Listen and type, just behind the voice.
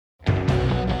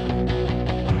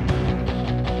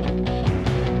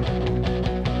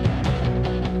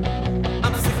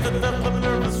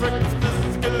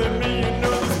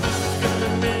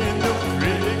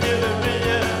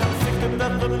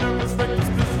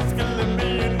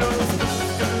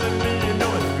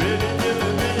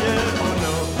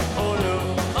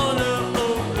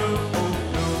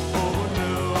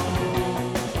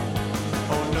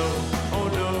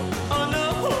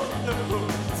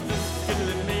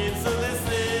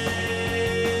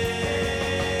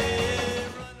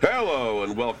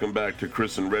welcome back to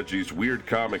Chris and Reggie's Weird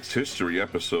Comics History,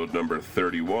 episode number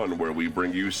 31, where we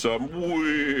bring you some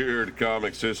weird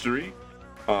comics history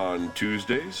on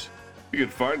Tuesdays. You can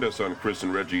find us on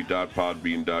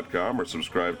chrisandreggie.podbean.com or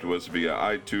subscribe to us via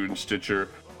iTunes, Stitcher,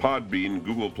 Podbean,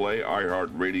 Google Play,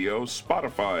 iHeartRadio,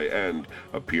 Spotify, and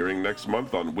appearing next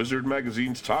month on Wizard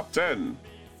Magazine's Top 10.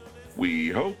 We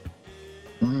hope.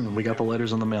 We got the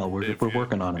letters in the mail. We're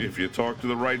working on it. If you talk to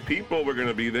the right people, we're going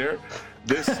to be there.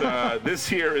 This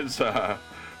here is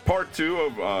part two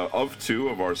of two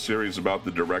of our series about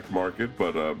the direct market.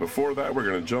 But before that, we're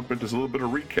going to jump into a little bit of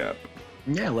recap.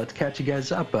 Yeah, let's catch you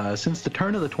guys up. Since the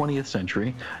turn of the 20th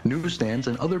century, newsstands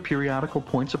and other periodical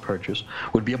points of purchase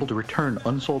would be able to return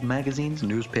unsold magazines,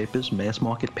 newspapers, mass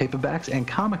market paperbacks, and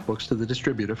comic books to the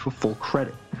distributor for full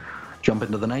credit. Jump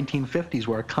into the 1950s,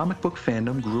 where a comic book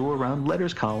fandom grew around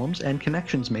letters columns and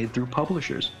connections made through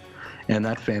publishers. And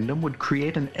that fandom would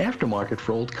create an aftermarket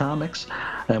for old comics.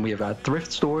 And we have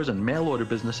thrift stores and mail-order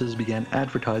businesses began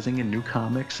advertising in new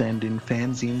comics and in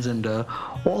fanzines and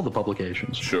all the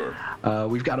publications. Sure.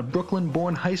 We've got a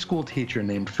Brooklyn-born high school teacher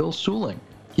named Phil Suling.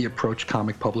 He approached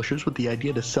comic publishers with the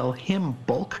idea to sell him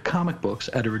bulk comic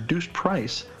books at a reduced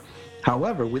price,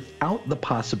 however, without the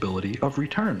possibility of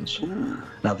returns. Ooh.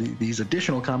 Now, these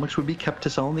additional comics would be kept to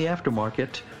sell in the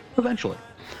aftermarket eventually.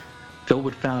 Phil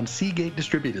would found Seagate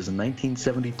Distributors in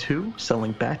 1972,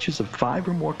 selling batches of 5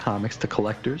 or more comics to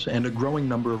collectors and a growing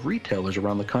number of retailers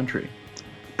around the country.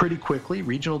 Pretty quickly,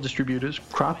 regional distributors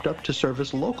cropped up to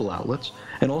service local outlets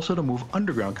and also to move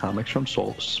underground comics from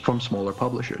smaller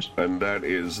publishers. And that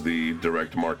is the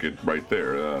direct market right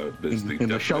there. In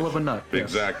the shell of a nut. Yes.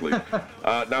 Exactly.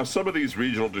 Now, some of these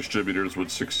regional distributors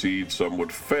would succeed, some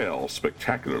would fail,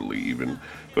 spectacularly even,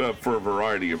 for a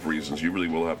variety of reasons. You really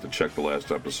will have to check the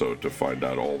last episode to find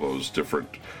out all those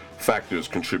different factors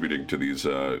contributing to these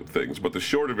things. But the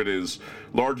short of it is,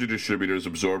 larger distributors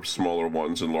absorbed smaller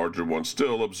ones, and larger ones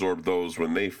still absorbed those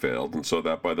when they failed. And so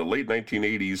that by the late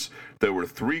 1980s, there were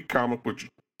 3 comic book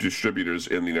distributors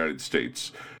in the United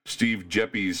States: Steve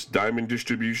Geppe's Diamond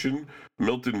Distribution,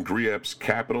 Milton Griep's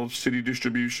Capital City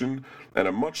Distribution, and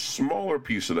a much smaller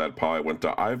piece of that pie went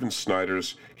to Ivan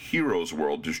Snyder's Heroes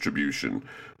World Distribution.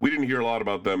 We didn't hear a lot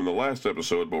about them in the last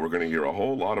episode, but we're going to hear a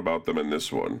whole lot about them in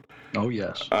this one. Oh,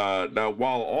 yes. Now,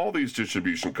 while all these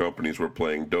distribution companies were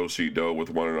playing do-si-do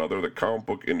with one another, the comic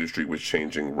book industry was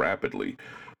changing rapidly.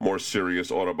 More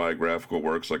serious autobiographical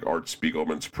works like Art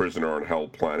Spiegelman's Prisoner on Hell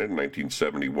Planet in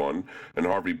 1971 and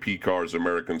Harvey Pekar's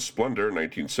American Splendor in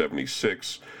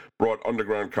 1976 brought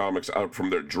underground comics out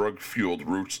from their drug-fueled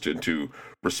roots into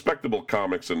respectable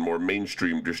comics and more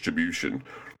mainstream distribution.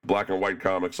 Black and white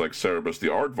comics like Cerebus the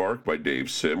Aardvark by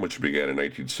Dave Sim, which began in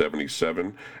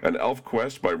 1977, and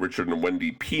ElfQuest by Richard and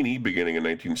Wendy Peeney, beginning in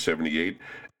 1978,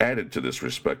 added to this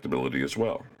respectability as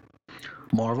well.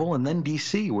 Marvel and then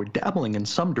DC were dabbling in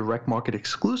some direct market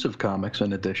exclusive comics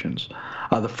and editions.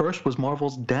 The first was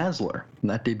Marvel's Dazzler,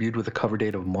 and that debuted with a cover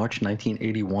date of March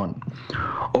 1981.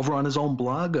 Over on his own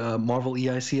blog, Marvel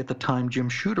EIC at the time, Jim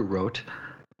Shooter wrote,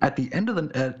 At the end of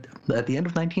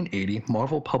 1980,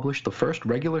 Marvel published the first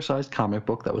regular-sized comic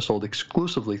book that was sold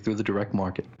exclusively through the direct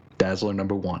market, Dazzler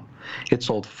 #1. It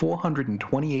sold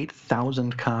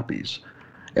 428,000 copies.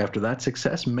 After that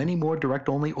success, many more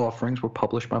direct-only offerings were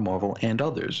published by Marvel and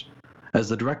others. As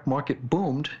the direct market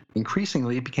boomed,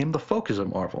 increasingly it became the focus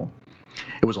of Marvel.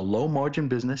 It was a low-margin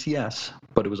business, yes,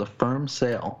 but it was a firm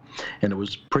sale, and it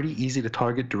was pretty easy to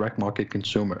target direct market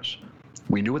consumers.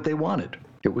 We knew what they wanted.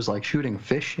 It was like shooting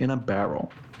fish in a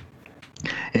barrel.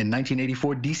 In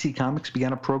 1984, DC Comics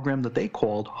began a program that they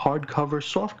called Hardcover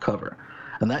Softcover,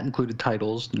 and that included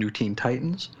titles New Teen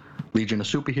Titans, Legion of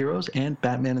Superheroes, and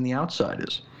Batman and the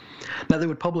Outsiders. Now, they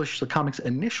would publish the comics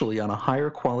initially on a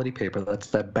higher quality paper, that's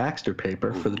that Baxter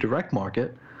paper, for the direct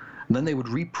market, and then they would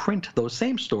reprint those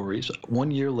same stories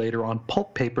 1 year later on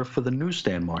pulp paper for the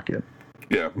newsstand market.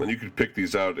 Yeah, and you could pick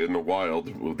these out in the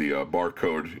wild with the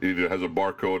barcode. It either has a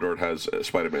barcode or it has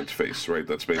Spider-Man's face, right?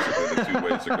 That's basically the 2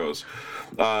 ways it goes.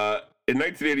 In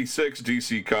 1986,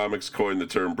 DC Comics coined the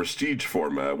term prestige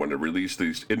format when it released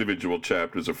these individual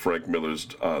chapters of Frank Miller's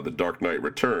The Dark Knight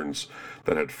Returns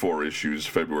that had 4 issues,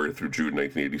 February through June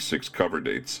 1986 cover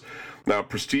dates. Now,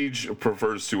 prestige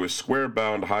refers to a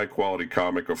square-bound, high-quality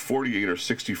comic of 48 or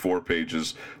 64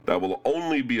 pages that will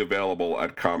only be available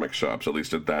at comic shops, at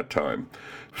least at that time.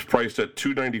 It was priced at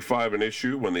 $2.95 an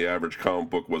issue when the average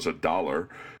comic book was $1,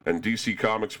 and DC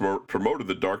Comics promoted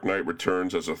The Dark Knight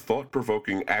Returns as a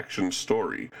thought-provoking action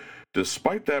story.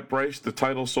 Despite that price, the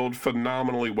title sold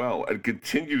phenomenally well and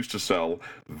continues to sell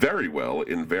very well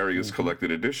in various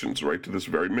collected editions right to this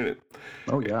very minute.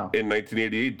 Oh, yeah. In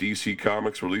 1988, DC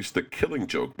Comics released The Killing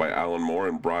Joke by Alan Moore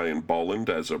and Brian Boland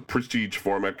as a prestige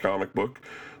format comic book.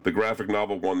 The graphic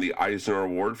novel won the Eisner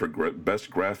Award for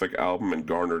Best Graphic Album and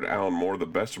garnered Alan Moore the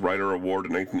Best Writer Award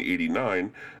in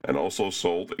 1989, and also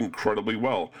sold incredibly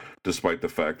well, despite the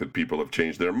fact that people have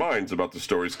changed their minds about the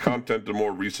story's content in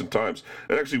more recent times.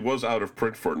 It actually was out of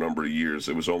print for a number of years.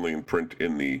 It was only in print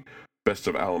in the Best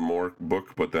of Alan Moore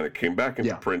book, but then it came back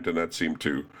into print, and that seemed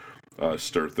to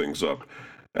stir things up.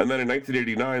 And then in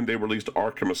 1989, they released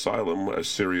Arkham Asylum, A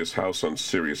Serious House on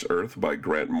Serious Earth by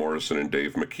Grant Morrison and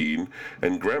Dave McKean.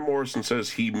 And Grant Morrison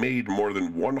says he made more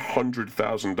than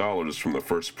 $100,000 from the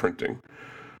first printing.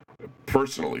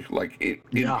 Personally, like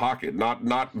in pocket, not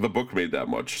the book made that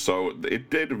much. So it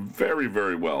did very,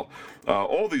 very well.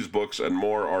 All these books and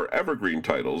more are evergreen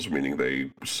titles, meaning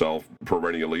they sell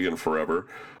perennially and forever,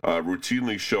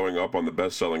 routinely showing up on the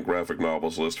best-selling graphic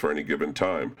novels list for any given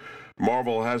time.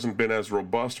 Marvel hasn't been as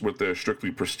robust with their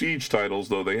strictly prestige titles,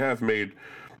 though they have made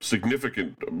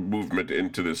significant movement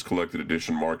into this collected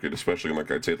edition market, especially in,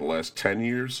 like I'd say, the last 10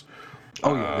 years.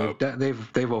 Oh yeah,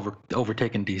 they've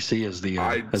overtaken DC as the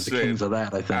kings of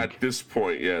that. I think at this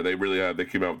point, yeah, they really have. They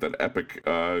came out with that Epic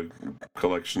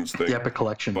Collections thing. The Epic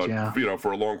Collections, but, yeah. You know,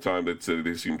 for a long time,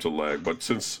 they seem to lag. But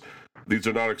since these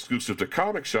are not exclusive to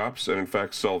comic shops, and in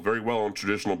fact sell very well in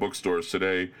traditional bookstores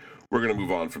today, we're going to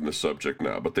move on from this subject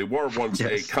now. But they were once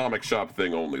a comic shop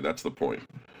thing only. That's the point.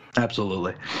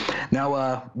 Absolutely.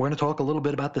 Now, we're going to talk a little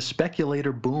bit about the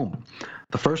speculator boom.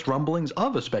 The first rumblings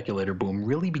of a speculator boom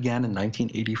really began in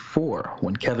 1984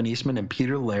 when Kevin Eastman and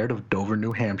Peter Laird of Dover,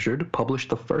 New Hampshire, published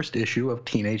the first issue of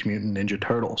Teenage Mutant Ninja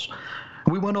Turtles.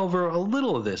 We went over a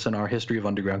little of this in our history of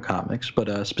underground comics,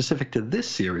 but specific to this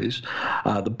series,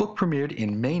 the book premiered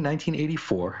in May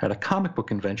 1984 at a comic book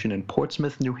convention in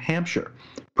Portsmouth, New Hampshire,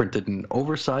 printed in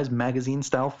oversized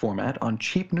magazine-style format on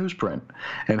cheap newsprint,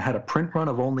 and had a print run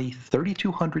of only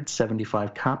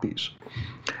 3,275 copies.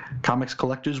 Comics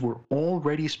collectors were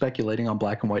already speculating on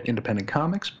black and white independent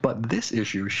comics, but this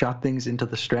issue shot things into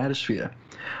the stratosphere.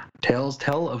 Tales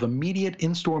tell of immediate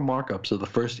in-store markups of the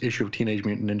first issue of Teenage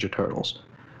Mutant Ninja Turtles.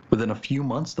 Within a few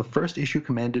months, the first issue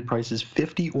commanded prices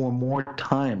 50 or more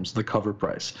times the cover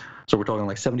price. So we're talking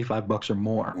like $75 or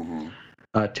more.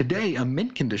 Mm-hmm. Today, a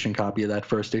mint condition copy of that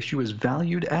first issue is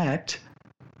valued at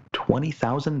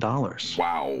 $20,000.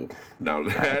 Wow! Now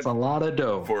that's a lot of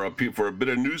dough for a bit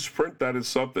of newsprint. That is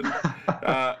something.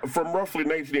 From roughly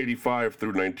 1985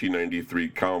 through 1993,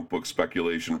 comic book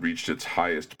speculation reached its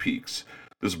highest peaks.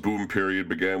 This boom period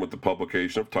began with the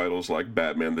publication of titles like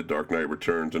Batman: The Dark Knight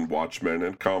Returns and Watchmen,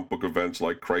 and comic book events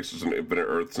like Crisis on Infinite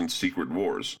Earths and Secret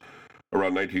Wars.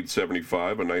 Around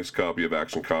 1975, a nice copy of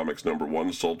Action Comics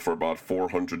 #1 sold for about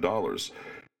 $400.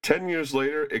 10 years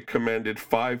later, it commanded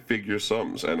five-figure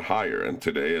sums and higher, and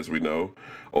today, as we know,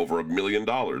 over $1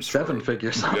 million.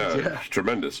 Seven-figure sums, yeah.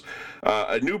 Tremendous.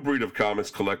 A new breed of comics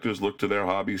collectors look to their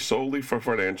hobby solely for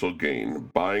financial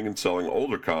gain, buying and selling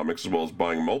older comics as well as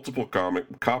buying multiple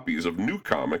copies of new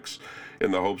comics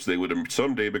in the hopes they would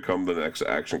someday become the next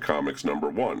Action Comics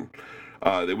 #1.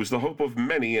 It was the hope of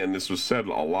many, and this was said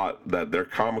a lot, that their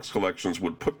comics collections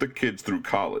would put the kids through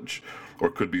college, or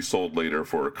could be sold later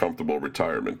for a comfortable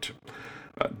retirement.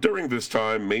 During this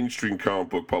time, mainstream comic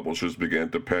book publishers began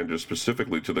to pander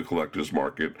specifically to the collector's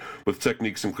market, with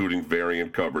techniques including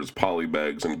variant covers,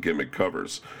 polybags, and gimmick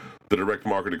covers. The direct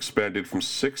market expanded from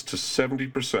 6 to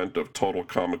 70% of total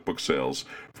comic book sales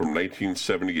from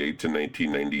 1978 to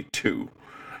 1992.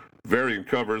 Variant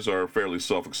covers are fairly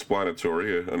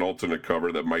self-explanatory. An alternate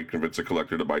cover that might convince a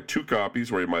collector to buy two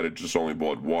copies where he might have just only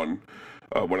bought one.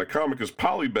 When a comic is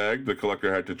polybagged, the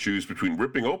collector had to choose between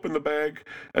ripping open the bag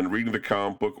and reading the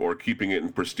comic book, or keeping it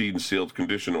in pristine sealed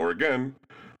condition, or again,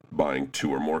 buying two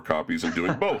or more copies and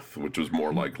doing both, which was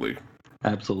more likely.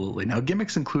 Absolutely. Now,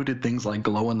 gimmicks included things like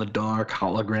glow-in-the-dark,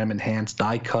 hologram-enhanced,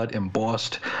 die-cut,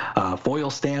 embossed,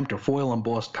 foil-stamped, or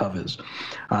foil-embossed covers.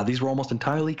 These were almost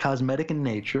entirely cosmetic in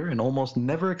nature and almost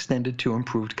never extended to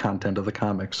improved content of the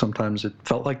comics. Sometimes it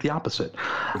felt like the opposite.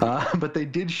 But they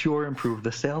did sure improve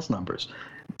the sales numbers.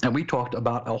 And we talked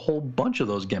about a whole bunch of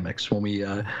those gimmicks when we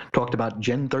talked about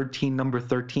Gen 13 number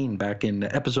 13 back in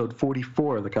episode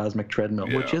 44 of the Cosmic Treadmill,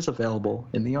 which is available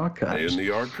in the archives. In the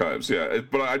archives, yeah.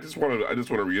 But I just want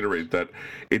to reiterate that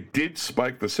it did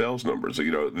spike the sales numbers.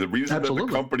 You know, the reason that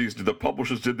the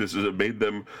publishers did this is it made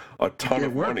them a ton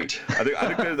of money.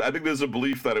 I think there's a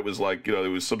belief that it was like, you know, it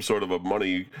was some sort of a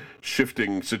money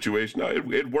shifting situation. No,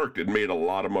 it worked. It made a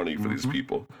lot of money for these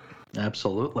people.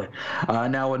 Absolutely.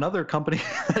 Now, another company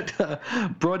that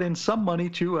brought in some money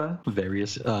to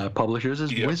various publishers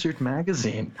is Yep. Wizard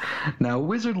Magazine. Now,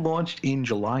 Wizard launched in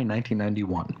July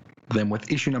 1991. Then,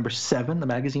 with issue number 7, the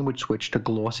magazine would switch to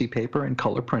glossy paper and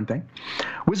color printing.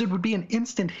 Wizard would be an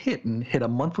instant hit and hit a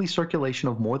monthly circulation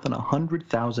of more than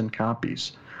 100,000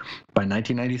 copies. By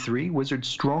 1993, Wizard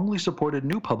strongly supported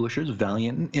new publishers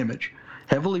Valiant and Image,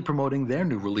 heavily promoting their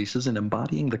new releases and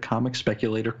embodying the comic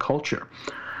speculator culture.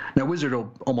 Now, Wizard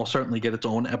will almost certainly get its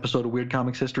own episode of Weird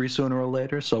Comics History sooner or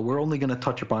later, so we're only going to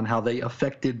touch upon how they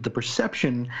affected the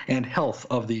perception and health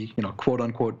of the,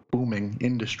 quote-unquote booming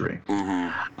industry.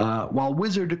 While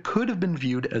Wizard could have been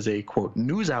viewed as a, quote,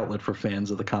 news outlet for fans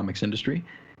of the comics industry,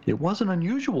 it wasn't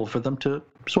unusual for them to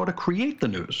sort of create the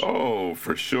news. Oh,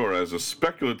 for sure. As a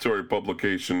speculatory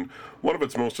publication, one of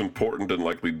its most important and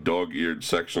likely dog-eared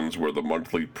sections were the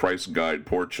monthly price guide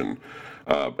portion.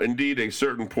 Indeed, a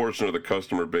certain portion of the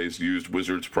customer base used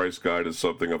Wizard's price guide as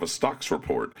something of a stocks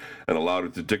report and allowed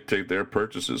it to dictate their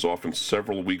purchases, often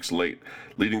several weeks late,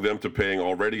 leading them to paying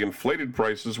already inflated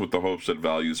prices with the hopes that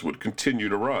values would continue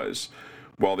to rise.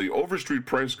 While the Overstreet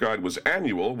price guide was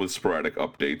annual with sporadic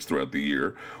updates throughout the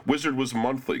year, Wizard was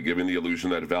monthly, giving the illusion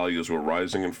that values were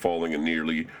rising and falling in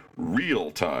nearly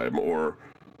real time, or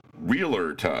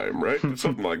realer time, right?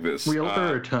 Something like this.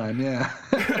 Realer time, yeah.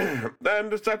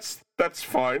 And that's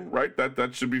fine, right?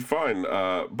 That should be fine.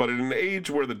 But in an age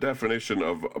where the definition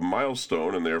of a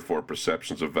milestone and therefore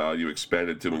perceptions of value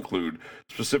expanded to include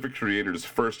specific creators'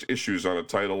 first issues on a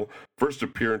title, first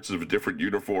appearances of different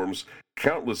uniforms,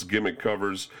 countless gimmick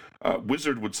covers,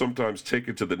 Wizard would sometimes take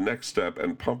it to the next step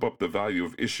and pump up the value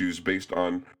of issues based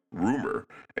on rumor,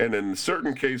 and in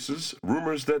certain cases,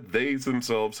 rumors that they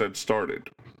themselves had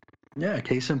started. Yeah,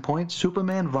 case in point,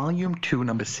 Superman Volume 2,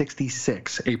 number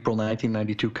 66, April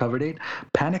 1992 cover date,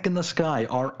 Panic in the Sky,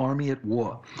 Our Army at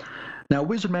War. Now,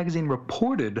 Wizard Magazine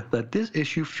reported that this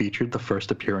issue featured the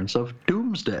first appearance of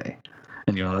Doomsday.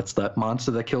 And, that's that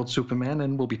monster that killed Superman,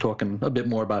 and we'll be talking a bit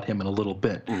more about him in a little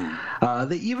bit.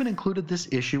 They even included this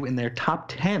issue in their top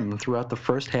 10 throughout the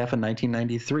first half of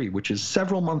 1993, which is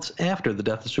several months after the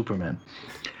death of Superman.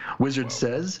 Wizard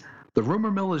says, the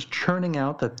rumor mill is churning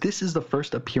out that this is the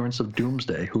first appearance of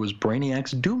Doomsday, who is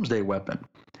Brainiac's doomsday weapon.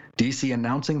 DC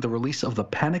announcing the release of the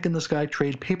Panic in the Sky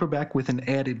trade paperback with an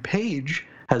added page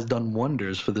has done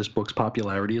wonders for this book's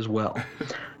popularity as well.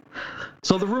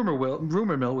 So the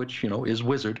rumor mill, which, is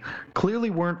Wizard,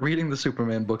 clearly weren't reading the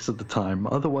Superman books at the time.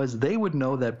 Otherwise, they would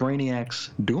know that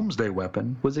Brainiac's doomsday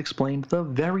weapon was explained the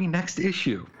very next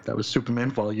issue. That was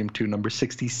Superman Volume 2, number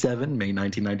 67, May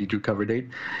 1992 cover date.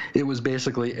 It was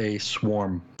basically a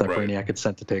swarm that Brainiac had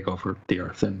sent to take over the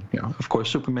Earth. And, of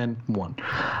course, Superman won.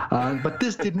 But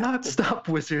this did not stop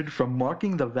Wizard from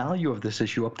marking the value of this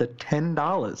issue up to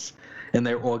 $10 in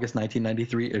their August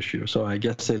 1993 issue. So I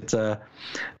guess it's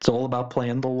all about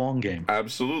playing the long game.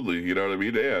 Absolutely, you know what I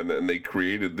mean? Yeah, and they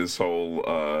created this whole...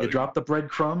 you drop the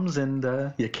breadcrumbs and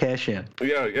you cash in.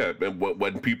 Yeah, and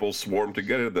when people swarm to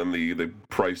get it, then the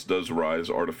price does rise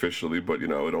artificially, but, it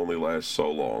only lasts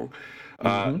so long.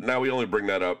 Now we only bring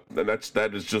that up, and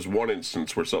that is just one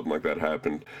instance where something like that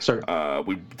happened. Sure. To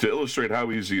illustrate how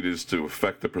easy it is to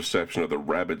affect the perception of the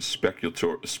rabid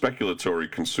speculatory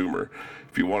consumer.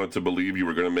 If you wanted to believe you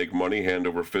were going to make money hand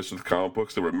over fist with comic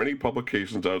books, there were many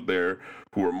publications out there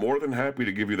who were more than happy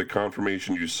to give you the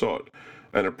confirmation you sought.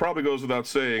 And it probably goes without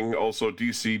saying, also,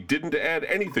 DC didn't add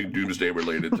anything Doomsday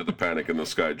related to the Panic in the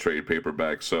Sky trade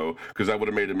paperback, because that would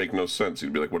have made it make no sense.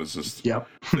 You'd be like, what is this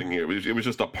thing here? It was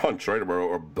just a punch, right?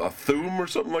 Or a Thoom or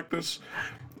something like this.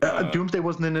 Doomsday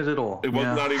wasn't in it at all. It was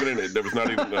not even in it. There was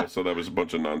not even so that was a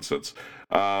bunch of nonsense.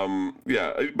 But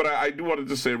I do want to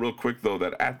just say real quick, though,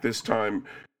 that at this time,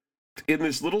 in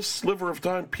this little sliver of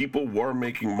time, people were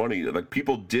making money. Like,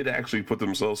 people did actually put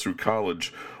themselves through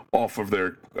college off of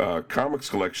their comics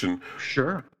collection.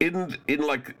 Sure. In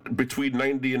like between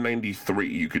 90 and 93,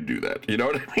 you could do that. You know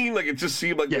what I mean? Like, it just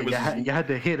seemed like it was. You had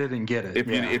to hit it and get it.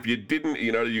 If you didn't,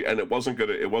 and it wasn't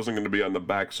gonna be on the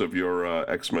backs of your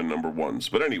X-Men number ones.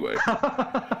 But anyway.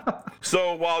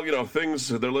 So while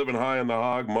they're living high on the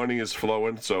hog, money is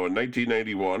flowing. So in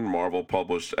 1991, Marvel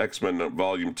published X-Men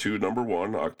Volume 2, number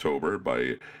 1, October,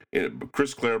 by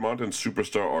Chris Claremont and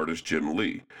superstar artist Jim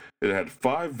Lee. It had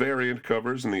 5 variant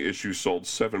covers, and the issue sold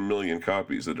 7 million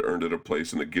copies. That earned it a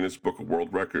place in the Guinness Book of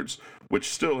World Records, which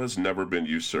still has never been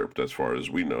usurped, as far as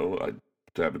we know. I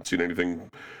haven't seen anything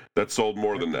that sold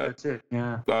more than that. That's it,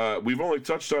 yeah. We've only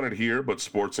touched on it here, but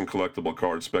sports and collectible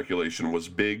card speculation was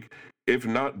big, if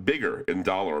not bigger, in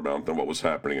dollar amount than what was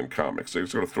happening in comics. So I'm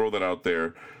just going to throw that out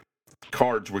there.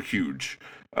 cards were huge.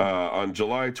 On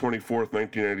July 24th,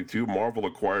 1992, Marvel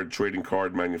acquired trading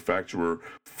card manufacturer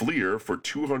Fleer for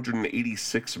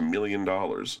 $286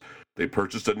 million. They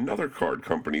purchased another card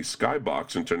company,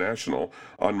 Skybox International,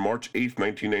 on March 8,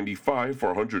 1995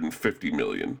 for $150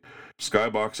 million.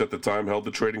 Skybox at the time held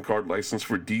the trading card license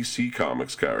for DC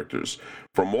Comics characters.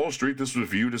 From Wall Street, this was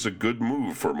viewed as a good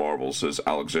move for Marvel, says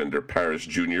Alexander Parrish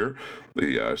Jr.,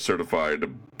 the certified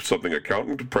something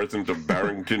accountant, president of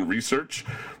Barrington Research.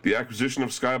 The acquisition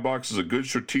of Skybox is a good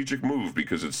strategic move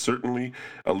because it certainly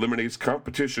eliminates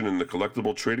competition in the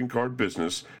collectible trading card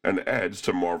business and adds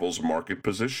to Marvel's market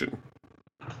position.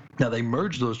 Now, they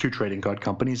merged those two trading card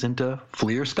companies into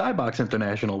Fleer Skybox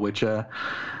International, which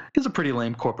is a pretty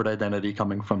lame corporate identity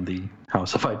coming from the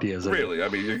House of Ideas. Really? I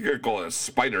mean, you could call it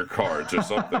Spider Cards or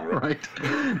something, right?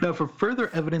 Right. Now, for further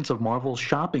evidence of Marvel's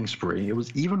shopping spree, it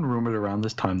was even rumored around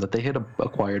this time that they had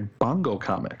acquired Bongo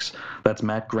Comics. That's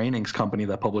Matt Groening's company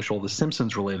that published all the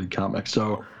Simpsons-related comics.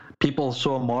 So people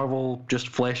saw Marvel just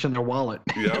flash in their wallet.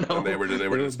 Yeah, and they were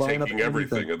just taking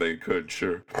everything they could,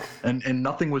 sure. And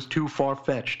nothing was too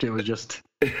far-fetched. It was just,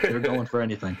 they're going for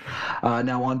anything.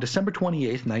 Now, on December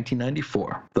 28th,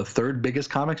 1994, the third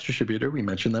biggest comics distributor, we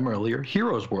mentioned them earlier,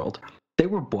 Heroes World, they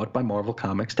were bought by Marvel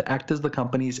Comics to act as the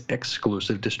company's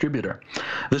exclusive distributor.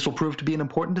 This will prove to be an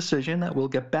important decision that we'll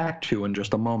get back to in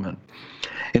just a moment.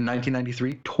 In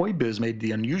 1993, Toy Biz made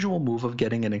the unusual move of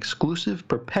getting an exclusive,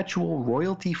 perpetual,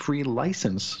 royalty-free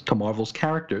license to Marvel's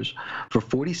characters for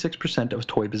 46% of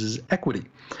Toy Biz's equity.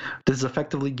 This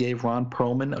effectively gave Ron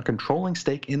Perlman a controlling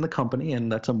stake in the company,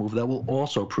 and that's a move that will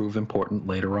also prove important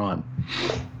later on.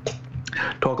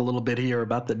 Talk a little bit here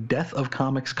about the death of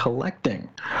comics collecting.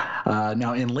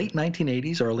 Now, in late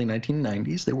 1980s, early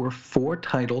 1990s, there were 4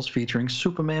 titles featuring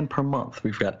Superman per month.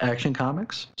 We've got Action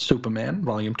Comics, Superman,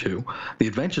 Volume 2, The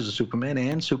Adventures of Superman,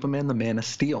 and Superman the Man of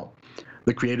Steel.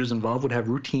 The creators involved would have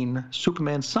routine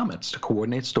Superman summits to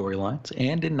coordinate storylines,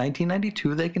 and in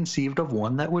 1992, they conceived of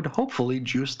one that would hopefully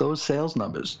juice those sales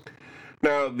numbers.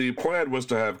 Now, the plan was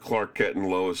to have Clark Kent and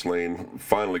Lois Lane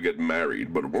finally get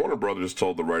married, but Warner Brothers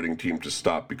told the writing team to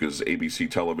stop because ABC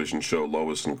television show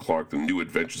Lois and Clark, The New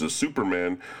Adventures of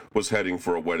Superman, was heading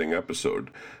for a wedding episode,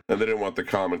 and they didn't want the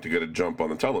comment to get a jump on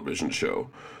the television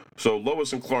show. So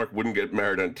Lois and Clark wouldn't get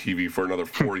married on TV for another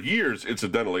 4 years.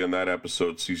 Incidentally, in that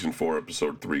episode, Season 4,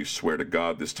 Episode 3, Swear to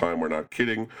God, This Time We're Not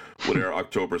Kidding, would air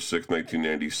October 6,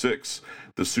 1996.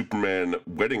 The Superman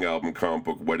wedding album, comic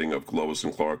book Wedding of Lois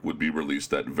and Clark, would be released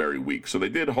that very week. So they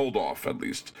did hold off, at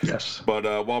least. Yes. But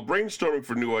while brainstorming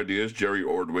for new ideas, Jerry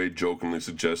Ordway jokingly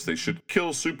suggests they should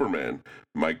kill Superman.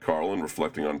 Mike Carlin,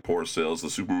 reflecting on poor sales of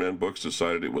the Superman books,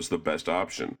 decided it was the best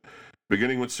option.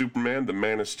 Beginning with Superman, the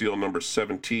Man of Steel number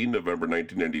 17, November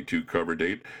 1992 cover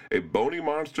date, a bony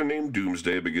monster named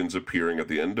Doomsday begins appearing at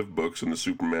the end of books in the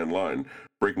Superman line,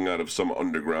 breaking out of some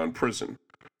underground prison.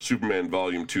 Superman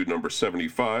Volume 2, number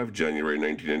 75, January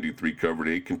 1993 cover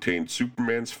date, contained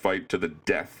Superman's fight to the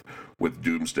death with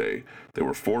Doomsday. There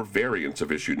were 4 variants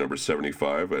of issue number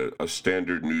 75, a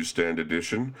standard newsstand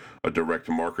edition, a direct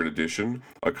market edition,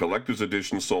 a collector's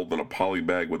edition sold in a poly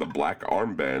bag with a black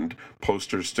armband,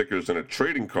 posters, stickers, and a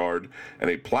trading card, and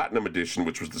a platinum edition,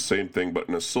 which was the same thing but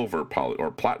in a silver poly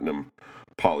or platinum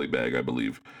poly bag, I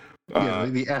believe. Yeah,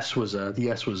 the S was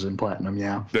in platinum.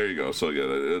 Yeah. There you go. So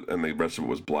yeah, and the rest of it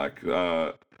was black.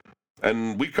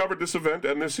 And we covered this event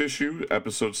and this issue,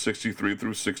 episodes 63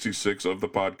 through 66 of the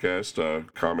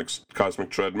podcast, Comics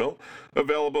Cosmic Treadmill,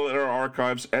 available in our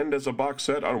archives and as a box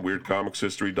set on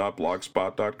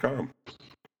weirdcomicshistory.blogspot.com.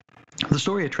 The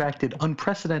story attracted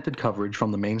unprecedented coverage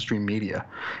from the mainstream media.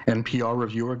 NPR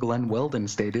reviewer Glenn Weldon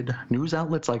stated, news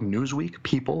outlets like Newsweek,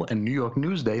 People, and New York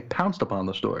Newsday pounced upon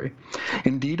the story.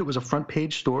 Indeed, it was a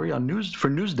front-page story for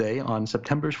Newsday on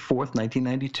September 4th,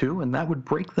 1992, and that would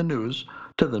break the news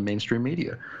to the mainstream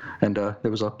media. And there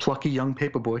was a plucky young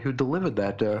paperboy who delivered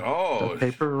that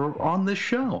paper on this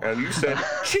show. And you said,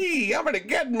 gee, I'm going to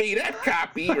get me that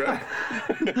copy. Right?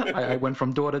 I went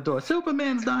from door to door.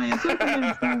 Superman's dying.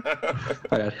 Superman's dying.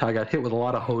 I got hit with a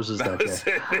lot of hoses that day.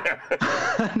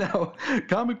 Now,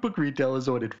 comic book retailers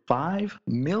ordered 5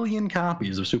 million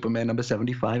copies of Superman number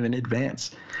 75 in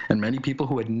advance. And many people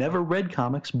who had never read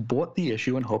comics bought the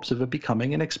issue in hopes of it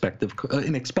becoming an expensive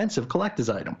collector's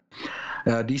item.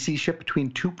 DC shipped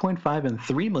between 2.5 and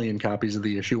 3 million copies of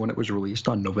the issue when it was released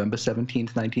on November 17,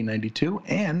 1992,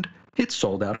 and it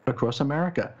sold out across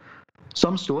America.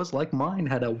 Some stores, like mine,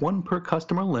 had a 1 per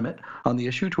customer limit on the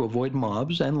issue to avoid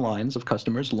mobs and lines of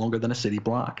customers longer than a city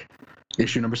block.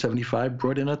 Issue number 75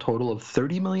 brought in a total of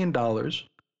 $30 million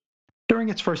during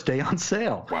its first day on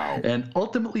sale. Wow. And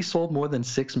ultimately sold more than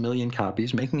 6 million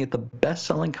copies, making it the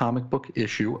best-selling comic book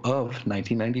issue of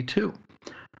 1992.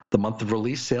 The month of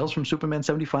release, sales from Superman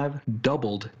 75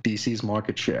 doubled DC's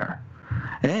market share.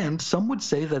 And some would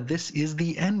say that this is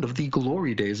the end of the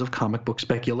glory days of comic book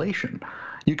speculation.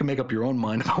 You can make up your own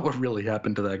mind about what really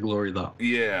happened to that glory, though.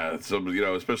 Yeah, so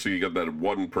especially you got that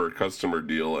one per customer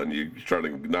deal, and you try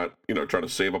to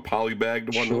save a poly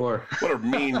bag to one. Sure. What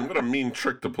a mean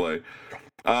trick to play.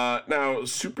 Now,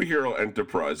 Superhero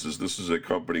Enterprises. This is a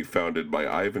company founded by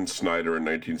Ivan Snyder in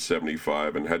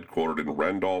 1975 and headquartered in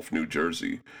Randolph, New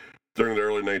Jersey. During the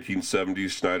early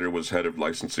 1970s, Snyder was head of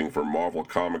licensing for Marvel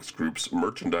Comics Group's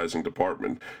merchandising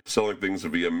department, selling things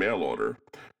via mail order.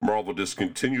 Marvel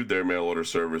discontinued their mail order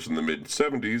service in the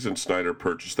mid-70s, and Snyder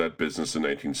purchased that business in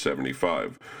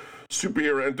 1975.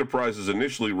 Superhero Enterprises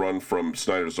initially run from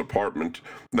Snyder's apartment,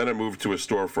 then it moved to a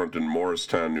storefront in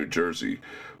Morristown, New Jersey.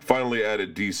 Finally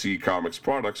added DC Comics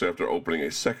products after opening a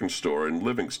second store in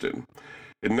Livingston.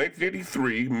 In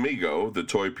 1983, Mego, the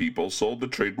toy people, sold the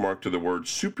trademark to the word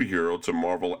superhero to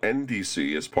Marvel and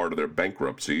DC as part of their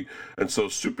bankruptcy, and so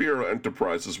Superhero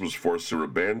Enterprises was forced to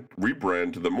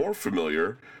rebrand to the more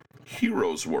familiar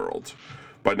Heroes World.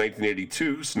 By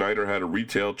 1982, Snyder had a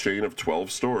retail chain of 12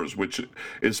 stores, which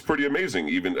is pretty amazing,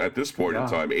 even at this point in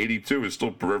time. 82 is still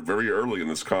very early in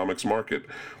this comics market.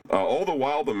 All the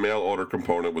while, the mail order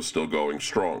component was still going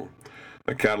strong.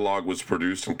 The catalog was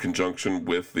produced in conjunction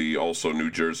with the also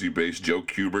New Jersey-based Joe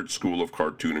Kubert School of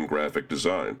Cartoon and Graphic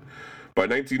Design. By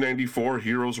 1994,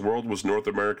 Heroes World was North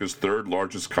America's third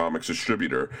largest comics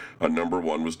distributor. Number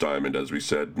one was Diamond, as we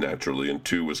said, naturally, and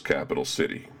two was Capital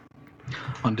City.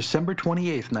 On December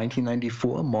 28,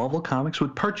 1994, Marvel Comics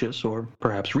would purchase, or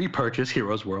perhaps repurchase,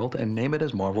 Heroes World and name it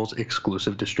as Marvel's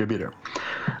exclusive distributor.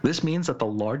 This means that the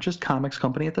largest comics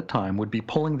company at the time would be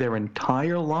pulling their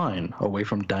entire line away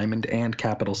from Diamond and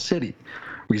Capital City,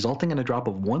 resulting in a drop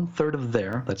of 1/3 of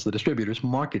their, that's the distributor's,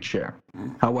 market share.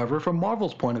 However, from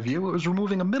Marvel's point of view, it was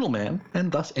removing a middleman and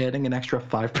thus adding an extra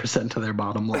 5% to their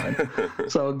bottom line.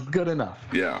 So good enough.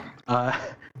 Yeah.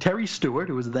 Terry Stewart,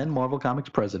 who was then Marvel Comics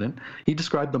president, he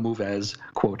described the move as,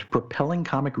 quote, propelling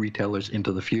comic retailers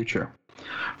into the future.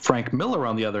 Frank Miller,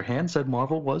 on the other hand, said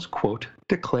Marvel was, quote,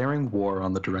 declaring war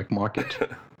on the direct market.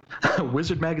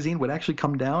 Wizard Magazine would actually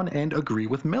come down and agree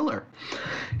with Miller.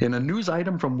 In a news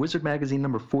item from Wizard Magazine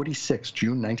number 46,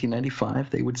 June 1995,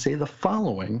 they would say the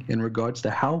following in regards to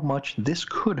how much this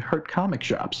could hurt comic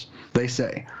shops. They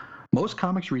say, most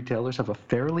comics retailers have a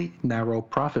fairly narrow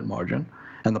profit margin,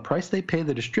 and the price they pay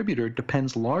the distributor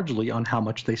depends largely on how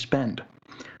much they spend.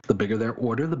 The bigger their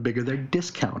order, the bigger their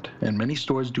discount, and many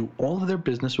stores do all of their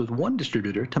business with one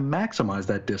distributor to maximize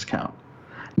that discount.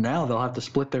 Now they'll have to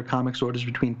split their comics orders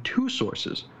between two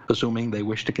sources, assuming they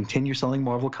wish to continue selling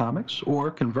Marvel Comics, or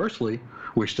conversely,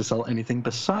 wish to sell anything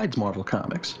besides Marvel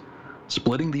Comics.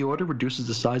 Splitting the order reduces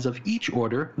the size of each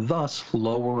order, thus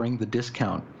lowering the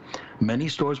discount. Many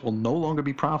stores will no longer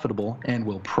be profitable and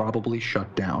will probably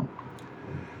shut down.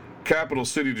 Capital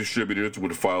City distributors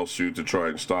would file suit to try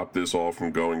and stop this all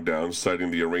from going down, citing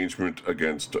the arrangement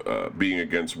being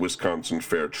against Wisconsin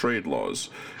fair trade laws.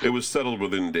 It was settled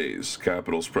within days.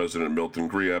 Capital's president Milton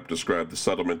Griep described the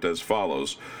settlement as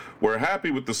follows: "We're happy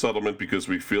with the settlement because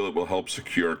we feel it will help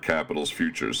secure Capital's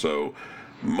future." So,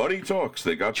 money talks.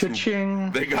 They got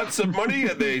some money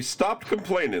and they stopped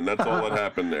complaining. That's all that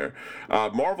happened there.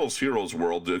 Marvel's Heroes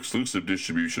World, the exclusive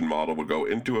distribution model, would go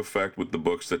into effect with the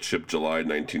books that shipped July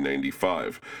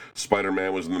 1995.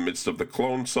 Spider-Man was in the midst of the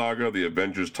Clone Saga. The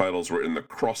Avengers titles were in the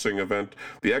Crossing event.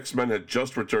 The X-Men had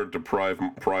just returned to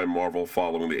Prime Marvel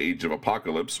following the Age of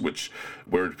Apocalypse, which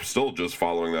we're still just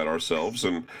following that ourselves.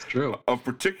 And True. Of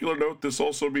particular note, this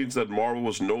also means that Marvel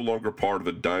was no longer part of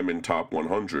the Diamond Top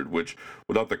 100, which,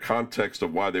 without the context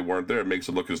of why they weren't there, it makes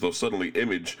it look as though suddenly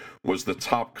Image was the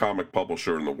top comic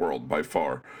publisher in the world by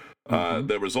far.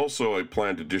 There was also a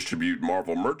plan to distribute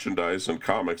Marvel merchandise and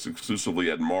comics exclusively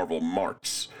at Marvel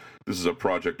Marts. This is a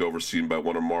project overseen by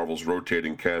one of Marvel's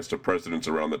rotating cast of presidents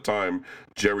around the time,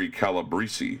 Jerry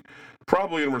Calabrese.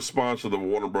 Probably in response to the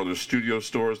Warner Brothers studio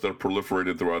stores that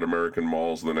proliferated throughout American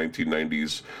malls in the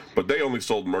 1990s, but they only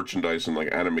sold merchandise in like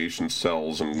animation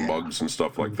cells and mugs and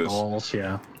stuff like this. Balls,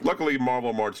 yeah. Luckily,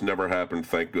 Marvel Marts never happened,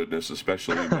 thank goodness,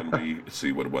 especially when we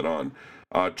see what went on.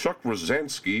 Chuck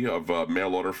Rosansky of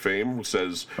Mail Order fame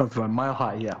says... Of Mile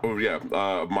High, yeah. Oh, yeah,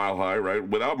 Mile High, right?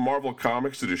 Without Marvel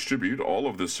Comics to distribute, all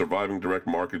of the surviving direct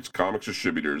markets comics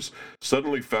distributors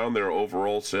suddenly found their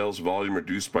overall sales volume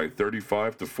reduced by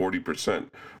 35 to 40%,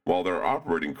 while their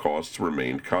operating costs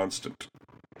remained constant.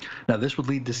 Now, this would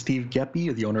lead to Steve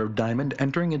Geppi, the owner of Diamond,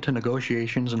 entering into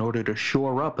negotiations in order to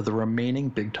shore up the remaining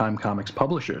big-time comics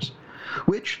publishers,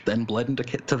 which then bled into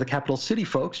to the Capital City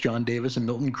folks, John Davis and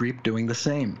Milton Greep, doing the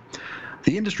same.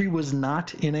 The industry was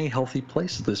not in a healthy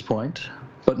place at this point,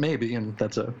 but maybe, and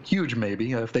that's a huge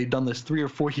maybe, if they'd done this 3 or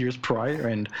 4 years prior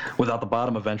and without the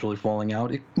bottom eventually falling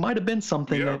out, it might have been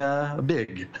something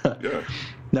big. Yeah.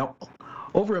 Now,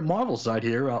 over at Marvel's side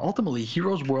here, ultimately,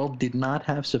 Heroes World did not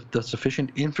have the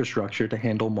sufficient infrastructure to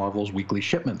handle Marvel's weekly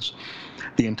shipments.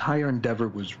 The entire endeavor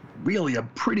was really a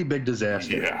pretty big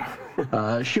disaster.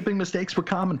 Yeah. Shipping mistakes were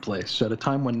commonplace at a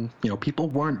time when people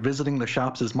weren't visiting the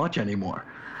shops as much anymore.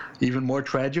 Even more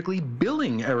tragically,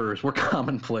 billing errors were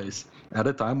commonplace at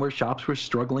a time where shops were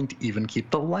struggling to even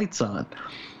keep the lights on.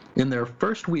 In their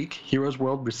first week, Heroes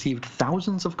World received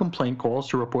thousands of complaint calls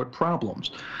to report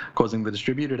problems, causing the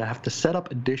distributor to have to set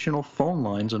up additional phone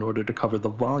lines in order to cover the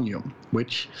volume,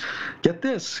 which, get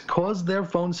this, caused their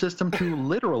phone system to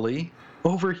literally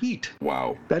overheat.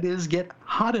 Wow. That is, get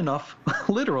hot enough,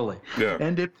 literally. Yeah.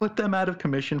 And it put them out of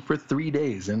commission for 3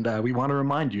 days. And we want to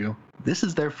remind you, this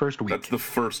is their first week. That's the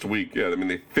first week, yeah. I mean,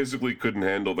 they physically couldn't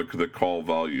handle the call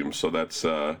volume, so that's...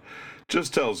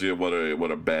 just tells you what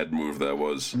a bad move that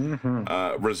was. Mm-hmm.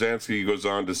 Rosansky goes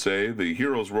on to say, the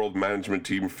Heroes World management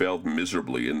team failed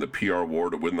miserably in the PR war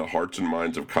to win the hearts and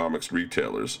minds of comics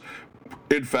retailers.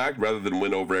 In fact, rather than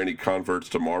win over any converts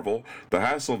to Marvel, the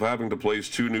hassle of having to place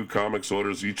 2 new comics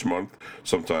orders each month,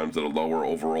 sometimes at a lower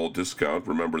overall discount,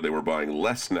 remember they were buying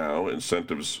less now,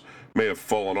 incentives may have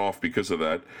fallen off because of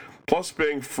that, plus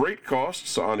paying freight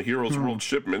costs on Heroes World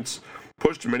shipments,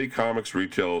 pushed many comics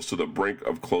retailers to the brink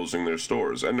of closing their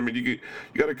stores. And I mean, you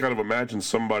got to kind of imagine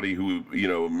somebody who,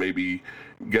 maybe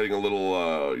getting a little,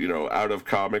 out of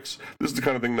comics. This is the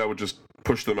kind of thing that would just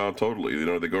push them out totally.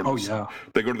 They go to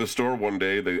they go to the store one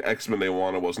day, the X-Men they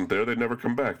wanted wasn't there, they'd never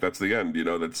come back. That's the end.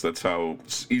 That's how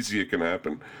easy it can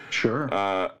happen. Sure.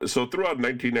 So throughout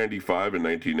 1995 and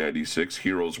 1996,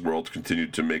 Heroes World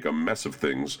continued to make a mess of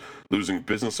things, losing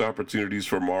business opportunities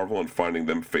for Marvel and finding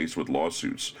them faced with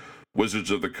lawsuits.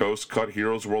 Wizards of the Coast cut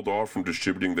Heroes World off from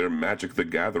distributing their Magic the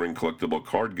Gathering collectible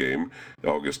card game in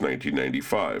August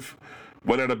 1995.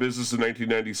 Went out of business in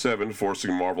 1997,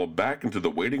 forcing Marvel back into the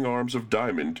waiting arms of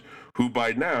Diamond, who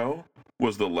by now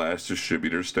was the last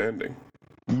distributor standing.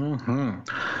 Mm-hmm.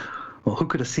 Well, who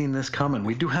could have seen this coming?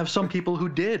 We do have some people who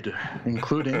did,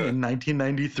 including in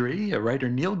 1993, writer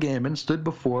Neil Gaiman stood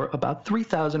before about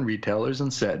 3,000 retailers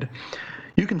and said,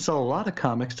 "You can sell a lot of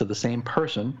comics to the same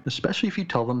person, especially if you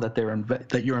tell them that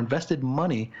that you're invested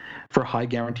money for high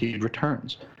guaranteed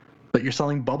returns. But you're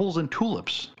selling bubbles and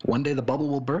tulips. One day the bubble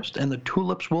will burst and the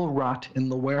tulips will rot in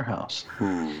the warehouse."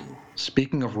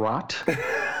 Speaking of rot,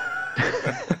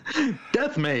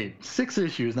 Deathmate, 6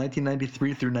 issues,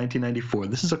 1993 through 1994.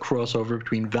 This is a crossover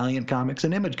between Valiant Comics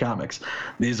and Image Comics.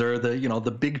 These are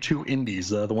the big 2 indies,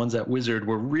 the ones that Wizard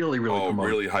were really promoting.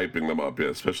 Really hyping them up, yeah,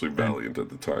 especially Valiant at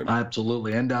the time.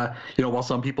 Absolutely. And, while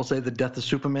some people say the death of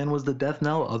Superman was the death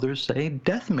knell, others say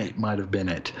Deathmate might have been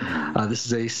it. This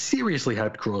is a seriously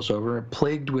hyped crossover,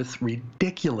 plagued with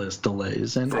ridiculous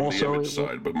delays. And from also the Image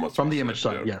side, but must from be the Image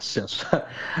said, side, yes.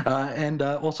 And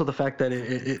also the fact that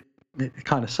it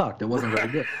kind of sucked. It wasn't very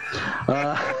good.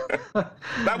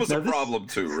 That was a problem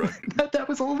too, right? That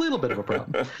was a little bit of a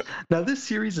problem. Now, this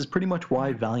series is pretty much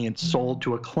why Valiant sold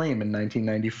to Acclaim in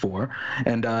 1994,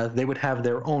 and they would have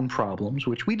their own problems,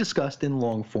 which we discussed in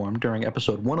long form during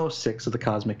episode 106 of the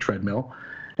Cosmic Treadmill,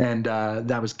 and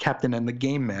that was Captain and the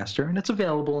Game Master, and it's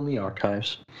available in the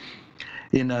archives.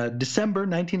 In December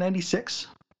 1996,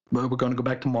 we're going to go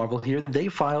back to Marvel here. They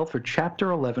filed for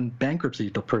Chapter 11 bankruptcy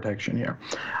protection here.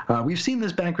 We've seen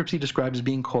this bankruptcy described as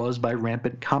being caused by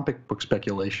rampant comic book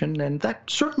speculation, and that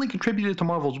certainly contributed to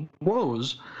Marvel's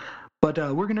woes. But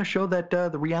we're going to show that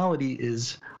the reality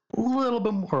is a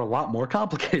lot more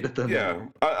complicated than that.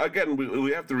 Yeah. Again,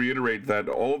 we have to reiterate that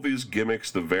all of these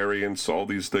gimmicks, the variants, all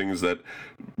these things that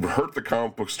hurt the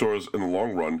comic book stores in the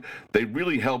long run, they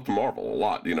really helped Marvel a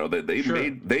lot.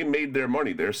 They made their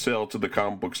money. Their sale to the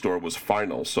comic book store was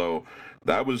final. So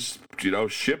that was,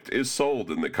 shipped is sold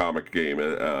in the comic game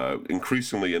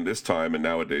increasingly in this time and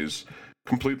nowadays.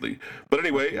 Completely. But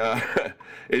anyway,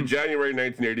 in January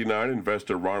 1989,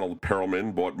 investor Ronald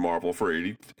Perelman bought Marvel for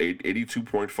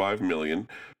 $82.5 million,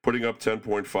 putting up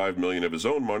 $10.5 million of his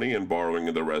own money and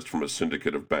borrowing the rest from a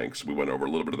syndicate of banks. We went over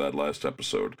a little bit of that last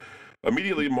episode.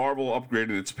 Immediately, Marvel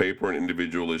upgraded its paper and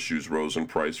individual issues rose in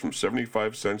price from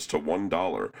 75 cents to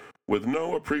 $1, with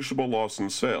no appreciable loss in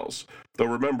sales. Though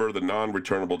remember, the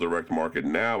non-returnable direct market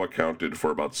now accounted for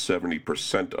about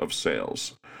 70% of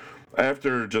sales.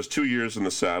 After just 2 years in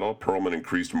the saddle, Perlman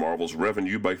increased Marvel's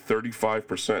revenue by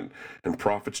 35%, and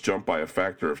profits jumped by a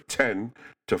factor of 10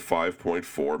 to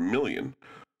 $5.4 million.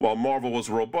 While Marvel was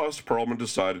robust, Perlman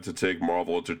decided to take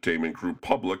Marvel Entertainment Group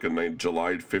public on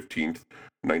July 15th,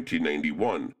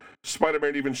 1991.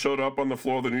 Spider-Man even showed up on the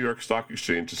floor of the New York Stock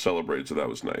Exchange to celebrate, so that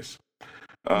was nice.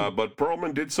 But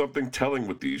Perlman did something telling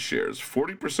with these shares.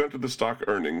 40% of the stock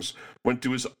earnings went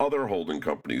to his other holding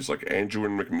companies like Andrew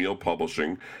and McMeel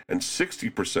Publishing, and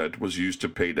 60% was used to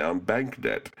pay down bank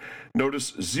debt.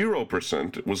 Notice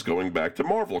 0% was going back to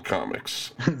Marvel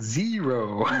Comics.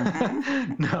 Zero.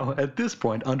 Now, at this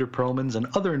point, under Perlman's and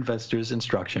other investors'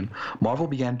 instruction, Marvel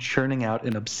began churning out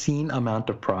an obscene amount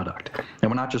of product.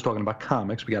 And we're not just talking about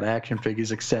comics. We got action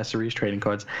figures, accessories, trading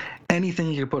cards,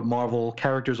 anything you could put Marvel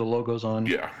characters or logos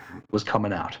on was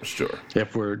coming out. Sure.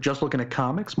 If we're just looking at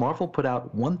comics, Marvel put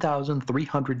out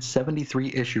 1,373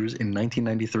 issues in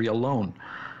 1993 alone,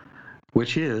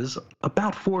 which is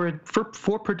about four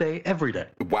per day every day.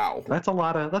 Wow. That's a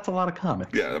lot of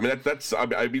comics. Yeah, I mean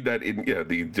I mean that in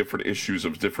the different issues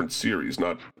of different series,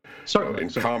 not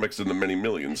comics in the many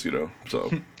millions, So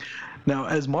Now,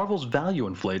 as Marvel's value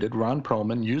inflated, Ron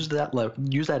Perlman used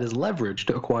that as leverage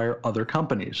to acquire other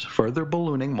companies, further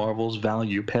ballooning Marvel's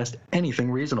value past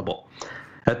anything reasonable.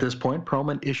 At this point,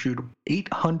 Perlman issued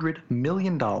 $800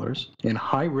 million in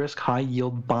high-risk,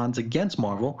 high-yield bonds against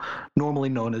Marvel, normally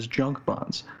known as junk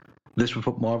bonds. This would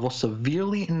put Marvel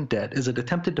severely in debt as it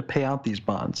attempted to pay out these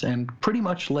bonds, and pretty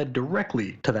much led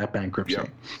directly to that bankruptcy.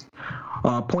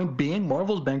 Point being,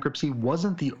 Marvel's bankruptcy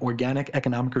wasn't the organic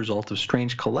economic result of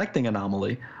strange collecting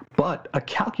anomaly, but a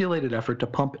calculated effort to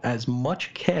pump as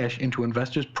much cash into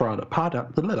investors'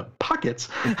 pockets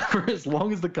for as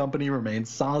long as the company remained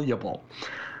soluble.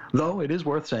 Though it is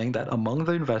worth saying that among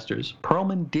the investors,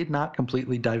 Perlman did not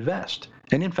completely divest,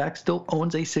 and in fact still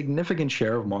owns a significant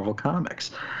share of Marvel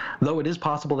Comics. Though it is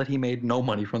possible that he made no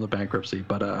money from the bankruptcy,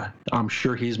 but I'm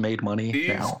sure he's made money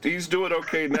now. He's doing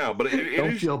okay now, but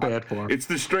don't feel bad for him. It's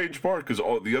the strange part, because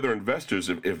all the other investors,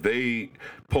 if they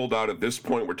pulled out at this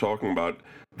point we're talking about,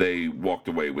 they walked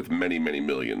away with many, many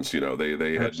millions. They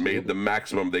had made the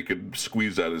maximum they could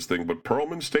squeeze out of this thing, but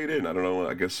Perlman stayed in. I don't know.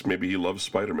 I guess maybe he loves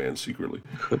Spider-Man secretly.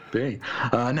 Could be.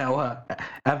 Now,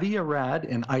 Avi Arad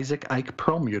and Isaac Ike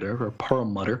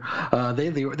Perlmutter,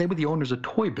 they were the owners of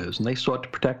Toy Biz, and they sought to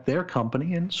protect their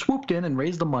company and swooped in and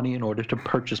raised the money in order to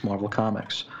purchase Marvel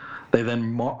Comics. They then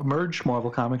merged Marvel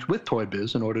Comics with Toy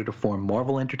Biz in order to form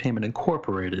Marvel Entertainment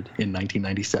Incorporated in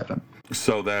 1997.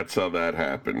 So that's how that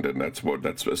happened, and that's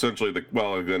essentially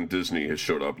again, Disney has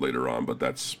showed up later on, but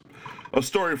that's a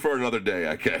story for another day,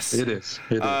 I guess. It is.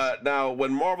 Now,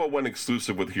 when Marvel went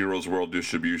exclusive with Heroes World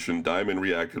Distribution, Diamond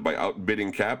reacted by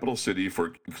outbidding Capital City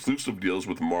for exclusive deals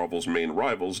with Marvel's main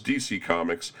rivals, DC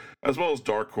Comics, as well as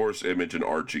Dark Horse, Image, and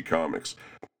Archie Comics.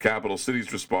 Capital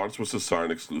City's response was to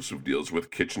sign exclusive deals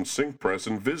with Kitchen Sink Press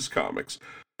and Viz Comics,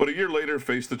 but a year later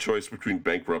faced the choice between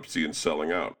bankruptcy and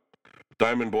selling out.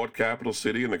 Diamond bought Capital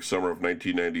City in the summer of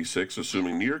 1996,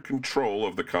 assuming near control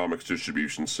of the comics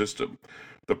distribution system.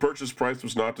 The purchase price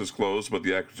was not disclosed, but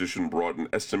the acquisition brought an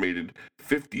estimated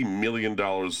 $50 million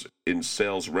in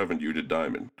sales revenue to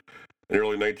Diamond. In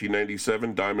early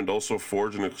 1997, Diamond also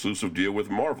forged an exclusive deal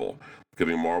with Marvel,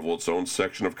 giving Marvel its own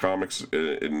section of comics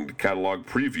in catalog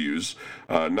previews,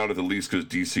 not at the least because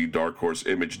DC Dark Horse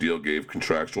Image deal gave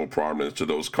contractual prominence to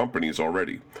those companies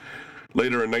already.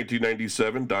 Later in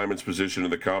 1997, Diamond's position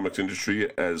in the comics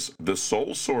industry as the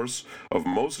sole source of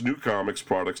most new comics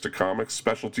products to comics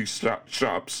specialty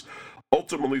shops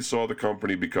ultimately saw the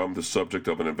company become the subject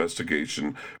of an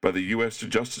investigation by the U.S.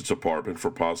 Justice Department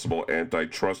for possible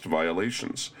antitrust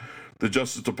violations. The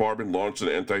Justice Department launched an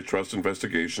antitrust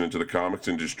investigation into the comics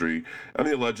industry and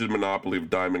the alleged monopoly of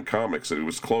Diamond Comics, and it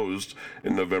was closed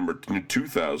in November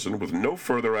 2000 with no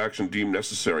further action deemed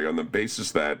necessary on the basis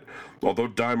that, although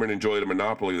Diamond enjoyed a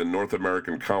monopoly in North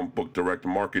American comic book direct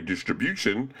market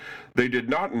distribution, they did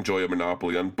not enjoy a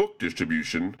monopoly on book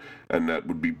distribution, and that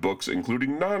would be books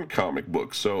including non-comic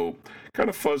books. So kind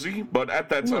of fuzzy, but at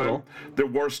that time, there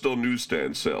were still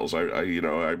newsstand sales. I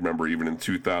remember even in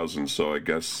 2000, so I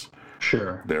guess...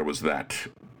 Sure. There was that.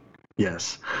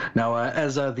 Yes. Now,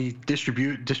 as the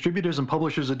distributors and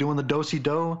publishers are doing the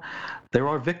do-si-do, there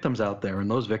are victims out there,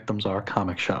 and those victims are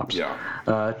comic shops. Yeah.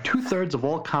 2/3 of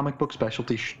all comic book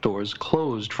specialty stores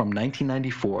closed from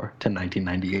 1994 to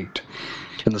 1998.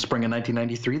 In the spring of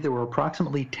 1993, there were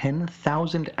approximately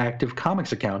 10,000 active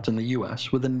comics accounts in the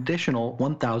U.S., with an additional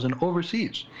 1,000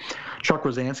 overseas. Chuck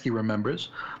Rosansky remembers,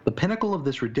 the pinnacle of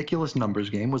this ridiculous numbers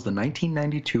game was the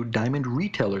 1992 Diamond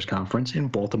Retailers Conference in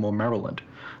Baltimore, Maryland.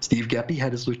 Steve Geppi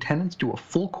had his lieutenants do a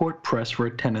full-court press for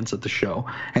attendance at the show,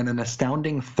 and an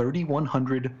astounding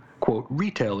 3,100, quote,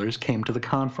 retailers came to the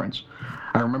conference.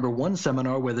 I remember one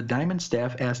seminar where the Diamond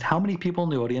staff asked how many people in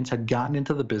the audience had gotten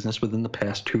into the business within the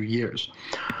past 2 years.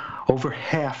 Over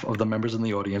half of the members in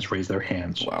the audience raised their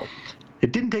hands. Wow.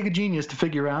 It didn't take a genius to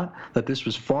figure out that this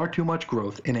was far too much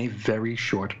growth in a very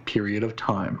short period of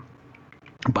time.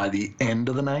 By the end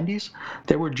of the 90s,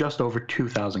 there were just over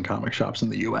 2,000 comic shops in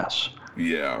the U.S.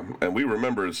 Yeah, and we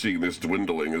remember seeing this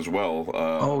dwindling as well.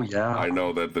 Oh, yeah. I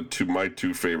know that my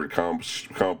two favorite comic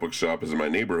book shops in my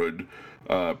neighborhood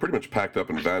pretty much packed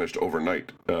up and vanished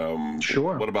overnight.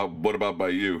 Sure. What about by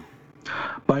you?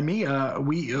 By me,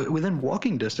 we within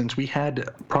walking distance, we had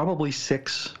probably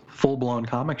 6 full-blown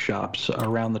comic shops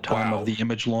around the time of the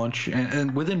Image launch,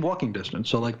 and within walking distance.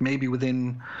 So, like maybe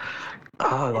within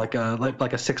like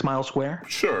a 6 mile square.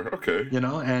 Sure. Okay. You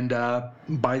know, and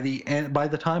by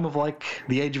the time of like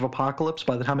the Age of Apocalypse,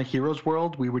 by the time of Heroes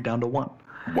World, we were down to 1.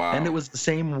 Wow. And it was the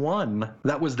same one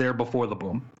that was there before the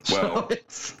boom. Well,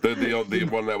 the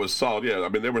one that was solid, yeah. I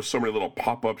mean, there were so many little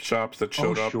pop-up shops that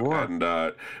showed up. Sure. And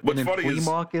what's funny flea is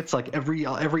markets, like every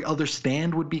other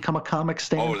stand would become a comic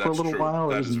stand for a little while.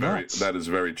 That is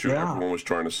very true. Yeah. Everyone was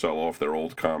trying to sell off their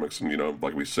old comics and,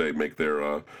 like we say, make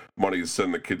their money to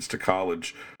send the kids to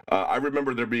college. I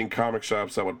remember there being comic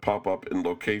shops that would pop up in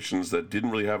locations that didn't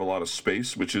really have a lot of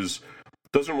space, which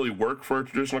doesn't really work for a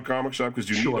traditional comic shop because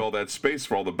you need all that space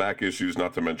for all the back issues,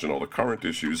 not to mention all the current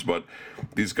issues. But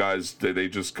these guys, they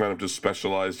just kind of just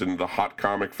specialized in the hot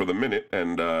comic for the minute.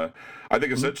 And I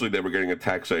think essentially they were getting a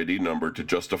tax ID number to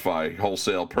justify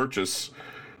wholesale purchase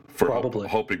for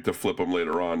hoping to flip them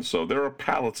later on. So there are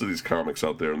pallets of these comics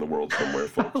out there in the world somewhere,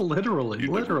 folks. literally.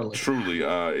 Truly,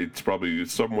 it's probably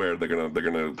somewhere they're gonna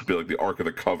be like the Ark of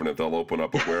the Covenant. They'll open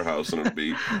up a warehouse and it'll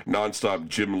be nonstop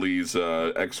Jim Lee's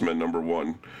X-Men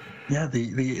 #1. Yeah,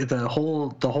 the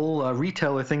whole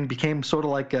retailer thing became sort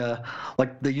of like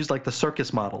they used like the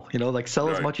circus model, like sell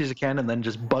as much as you can and then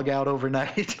just bug out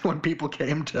overnight when people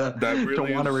came to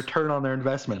want a return on their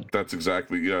investment. That's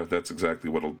exactly what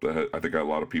I think a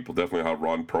lot of people, definitely how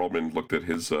Ron Perlman looked at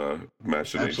his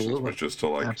machinations, was just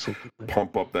to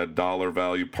pump up that dollar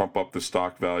value, pump up the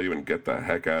stock value, and get the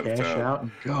heck out of town. Cash out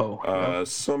and go.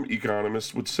 Some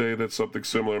economists would say that something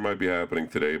similar might be happening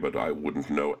today, but I wouldn't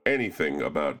know anything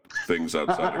about things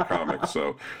outside of comics.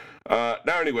 So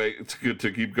now anyway, it's good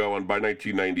to keep going. By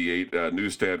 1998,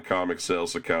 newsstand comic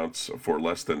sales accounts for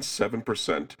less than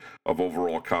 7% of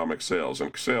overall comic sales,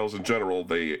 and sales in general,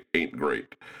 they ain't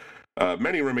great.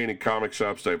 Many remaining comic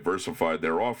shops diversified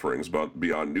their offerings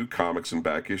beyond new comics and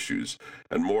back issues,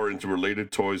 and more into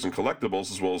related toys and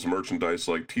collectibles, as well as merchandise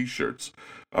like T-shirts.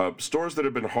 Stores that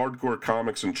had been hardcore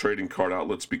comics and trading card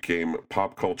outlets became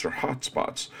pop culture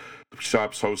hotspots.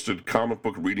 Shops hosted comic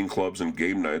book reading clubs and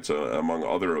game nights, among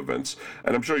other events.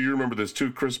 And I'm sure you remember this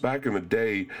too, Chris. Back in the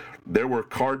day, there were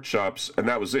card shops, and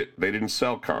that was it. They didn't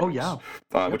sell comics. Oh,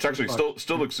 yeah. Which actually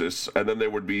still exists. And then there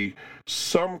would be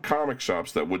some comic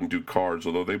shops that wouldn't do cards,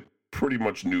 although they pretty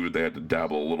much knew they had to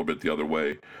dabble a little bit the other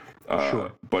way.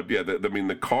 Sure. But yeah,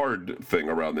 the card thing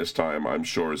around this time, I'm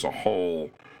sure, is a whole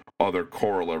other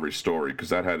corollary story, because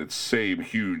that had its same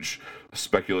huge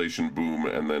speculation boom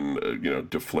and then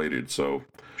deflated. So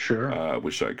sure,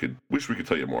 wish we could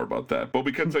tell you more about that, but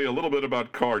we can tell you a little bit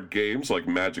about card games like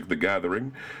Magic the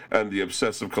Gathering, and the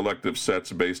obsessive collective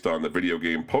sets based on the video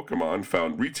game Pokemon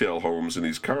found retail homes in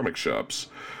these comic shops.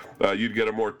 You'd get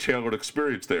a more tailored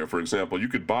experience there. For example, you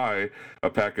could buy a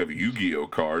pack of Yu-Gi-Oh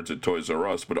cards at Toys R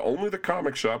Us, but only the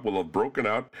comic shop will have broken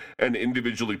out and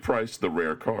individually priced the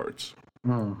rare cards.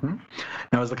 Mm-hmm.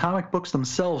 Now, as the comic books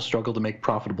themselves struggled to make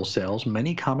profitable sales,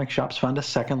 many comic shops found a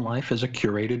second life as a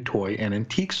curated toy and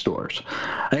antique stores.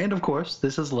 And of course,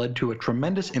 this has led to a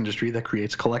tremendous industry that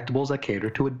creates collectibles that cater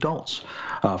to adults,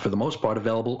 for the most part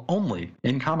available only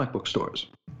in comic book stores.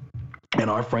 And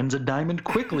our friends at Diamond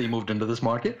quickly moved into this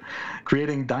market,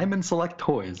 creating Diamond Select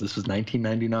Toys. This was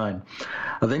 1999.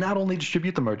 They not only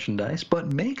distribute the merchandise,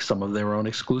 but make some of their own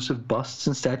exclusive busts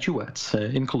and statuettes,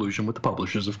 in collusion with the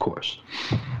publishers, of course.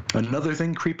 Another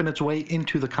thing creeping its way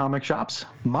into the comic shops,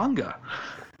 manga.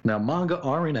 Now, manga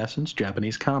are, in essence,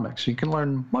 Japanese comics. You can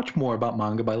learn much more about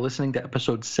manga by listening to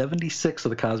episode 76 of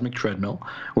The Cosmic Treadmill,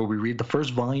 where we read the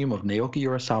first volume of Naoki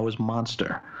Urasawa's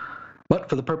Monster. But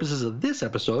for the purposes of this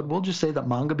episode, we'll just say that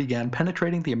manga began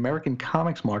penetrating the American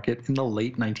comics market in the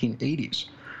late 1980s.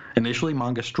 Initially,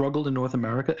 manga struggled in North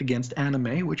America against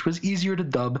anime, which was easier to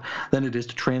dub than it is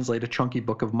to translate a chunky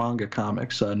book of manga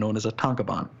comics known as a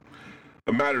tankobon.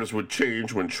 Matters would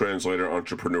change when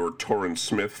translator-entrepreneur Torrin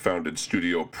Smith founded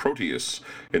Studio Proteus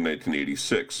in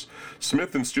 1986.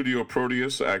 Smith and Studio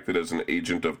Proteus acted as an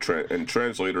agent of and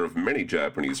translator of many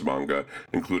Japanese manga,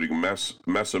 including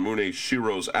Masamune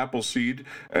Shiro's Appleseed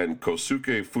and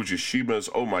Kosuke Fujishima's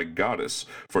Oh My Goddess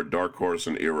for Dark Horse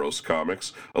and Eros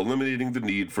Comics, eliminating the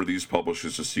need for these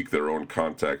publishers to seek their own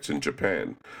contacts in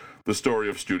Japan. The story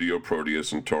of Studio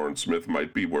Proteus and Torrin Smith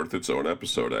might be worth its own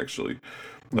episode, actually.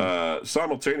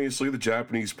 Simultaneously, the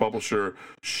Japanese publisher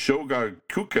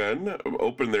Shogakukan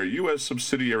opened their U.S.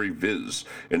 subsidiary Viz,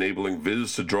 enabling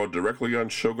Viz to draw directly on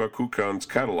Shogakukan's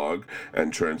catalog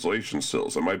and translation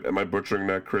stills. Am I butchering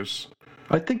that, Chris?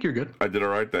 I think you're good. I did all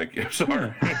right, thank you.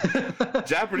 Sorry. Yeah.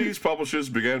 Japanese publishers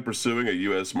began pursuing a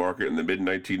U.S. market in the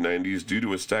mid-1990s due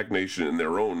to a stagnation in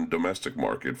their own domestic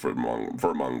market for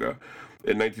manga.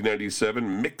 In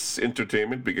 1997, Mix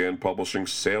Entertainment began publishing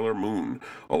Sailor Moon,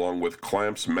 along with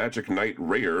Clamp's Magic Knight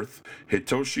Rayearth,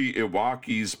 Hitoshi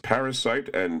Iwaki's Parasite,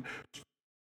 and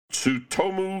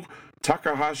Tsutomu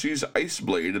Takahashi's Ice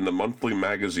Blade in the monthly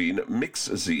magazine Mix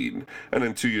Zine. And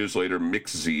then 2 years later,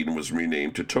 Mix Zine was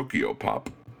renamed to Tokyo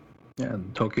Pop. Yeah,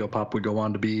 and Tokyo Pop would go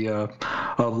on to be a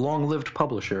long-lived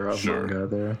publisher of manga.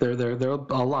 They're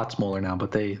a lot smaller now,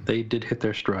 but they did hit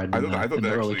their stride in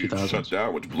the early 2000s. Shut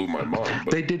down, which blew my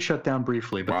mind. They did shut down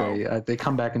briefly, but they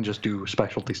come back and just do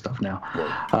specialty stuff now.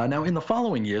 Right. Now, in the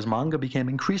following years, manga became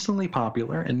increasingly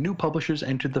popular, and new publishers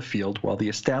entered the field, while the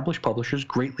established publishers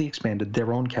greatly expanded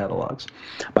their own catalogs.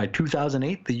 By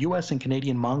 2008, the U.S. and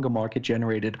Canadian manga market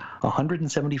generated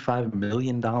 $175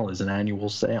 million in annual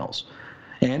sales.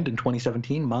 And in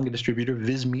 2017, manga distributor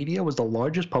Viz Media was the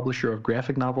largest publisher of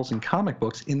graphic novels and comic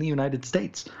books in the United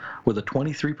States, with a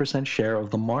 23% share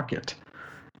of the market.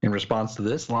 In response to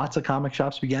this, lots of comic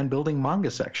shops began building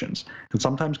manga sections, and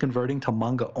sometimes converting to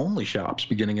manga-only shops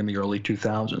beginning in the early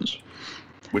 2000s.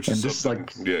 Which is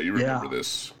something, you remember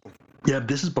this. Yeah,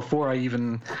 this is before I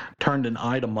even turned an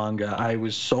eye to manga. I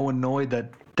was so annoyed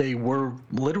that they were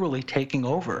literally taking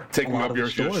up your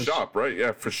shop, right?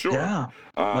 Yeah, for sure. Yeah,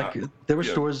 there were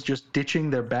stores just ditching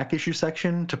their back issue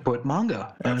section to put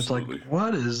manga, and Absolutely. It's like,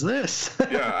 what is this?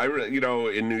 Yeah,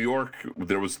 in New York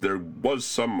there was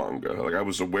some manga. Like, I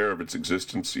was aware of its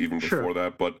existence even before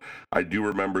that, but I do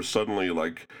remember suddenly,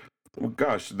 like, well,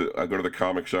 gosh, I go to the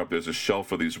comic shop. There's a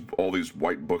shelf of all these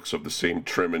white books of the same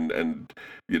trim and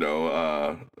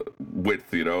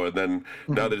width, and then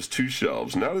now there's two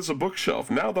shelves. Now there's a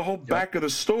bookshelf. Now the whole back of the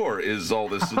store is all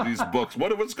these books.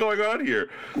 What's going on here?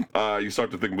 You start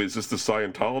to think, is this the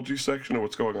Scientology section or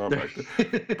what's going on back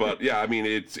there? But yeah, I mean,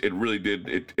 it really did.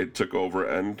 It took over,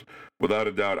 and without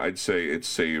a doubt, I'd say it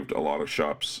saved a lot of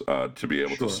shops to be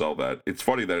able to sell that. It's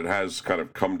funny that it has kind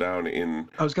of come down in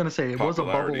I was going to say, it was a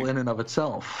bubble in and of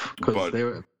itself,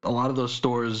 because a lot of those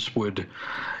stores would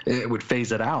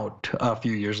phase it out a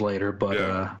few years later,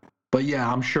 but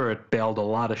yeah, I'm sure it bailed a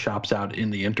lot of shops out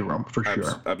in the interim, for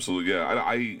sure. Absolutely,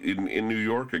 yeah. In New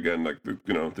York, again, like,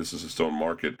 this is its own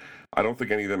market. I don't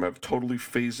think any of them have totally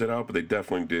phased it out, but they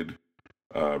definitely did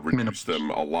reduce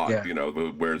them a lot,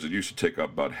 whereas it used to take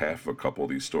up about half of a couple of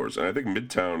these stores. And I think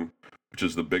Midtown, which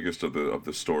is the biggest of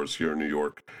the stores here in New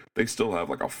York, they still have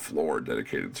like a floor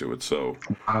dedicated to it. So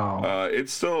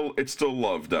it's still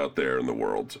loved out there in the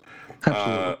world.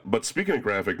 But speaking of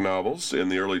graphic novels, in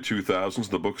the early 2000s,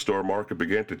 the bookstore market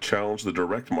began to challenge the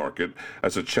direct market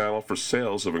as a channel for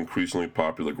sales of increasingly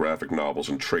popular graphic novels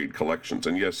and trade collections.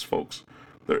 And yes, folks,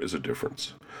 there is a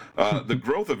difference. The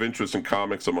growth of interest in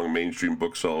comics among mainstream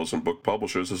booksellers and book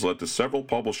publishers has led to several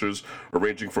publishers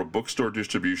arranging for bookstore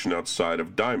distribution outside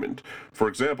of Diamond. For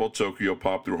example, Tokyo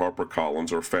Pop through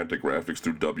HarperCollins or Fantagraphics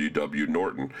through W.W.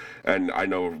 Norton. And I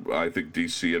think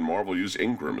DC and Marvel use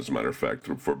Ingram, as a matter of fact,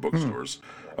 for bookstores.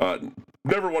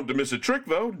 Never want to miss a trick,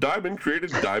 though. Diamond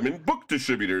created Diamond Book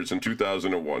Distributors in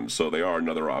 2001, so they are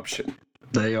another option.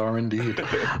 They are indeed.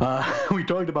 We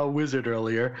talked about Wizard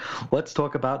earlier. Let's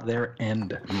talk about their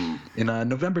end. In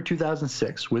November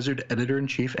 2006, Wizard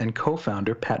editor-in-chief and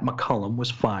co-founder Pat McCullum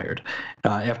was fired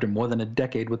after more than a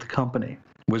decade with the company.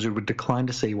 Wizard would decline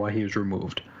to say why he was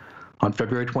removed. On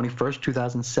February 21st,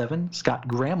 2007, Scott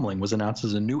Gramling was announced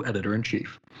as a new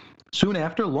editor-in-chief. Soon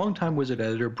after, longtime Wizard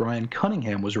editor Brian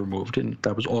Cunningham was removed, and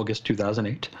that was August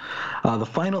 2008. The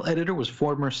final editor was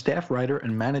former staff writer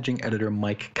and managing editor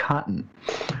Mike Cotton.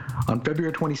 On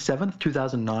February 27,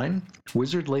 2009,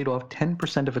 Wizard laid off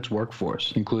 10% of its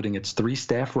workforce, including its 3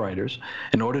 staff writers,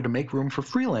 in order to make room for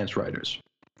freelance writers.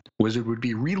 Wizard would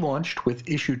be relaunched with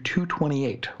issue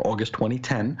 228, August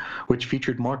 2010, which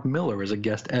featured Mark Miller as a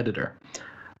guest editor.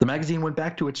 The magazine went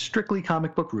back to its strictly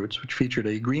comic book roots, which featured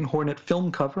a Green Hornet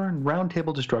film cover and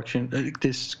roundtable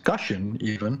discussion,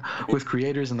 even, with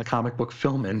creators in the comic book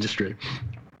film industry.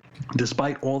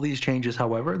 Despite all these changes,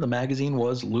 however, the magazine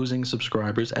was losing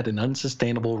subscribers at an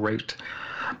unsustainable rate.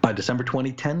 By December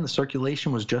 2010, the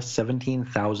circulation was just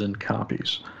 17,000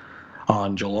 copies.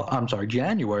 On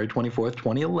January 24th,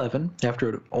 2011, after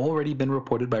it had already been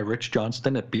reported by Rich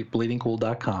Johnston at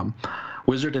BleedingCool.com,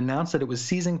 Wizard announced that it was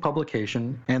ceasing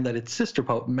publication and that its sister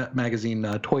magazine,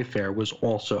 Toy Fair, was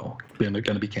also going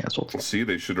to be canceled. See,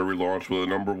 they should have relaunched with a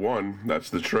number one. That's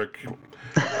the trick.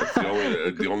 That's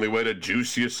the only way to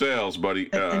juice your sales,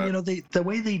 buddy. And you know, the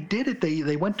way they did it,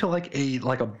 they went to like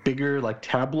a bigger, like,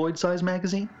 tabloid-sized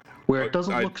magazine, where it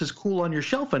doesn't look as cool on your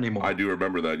shelf anymore. I do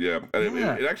remember that, yeah. And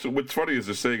it actually, what's funny is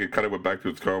they're saying it kind of went back to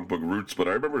its comic book roots, but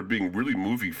I remember it being really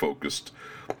movie-focused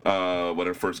when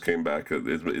it first came back,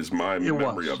 is my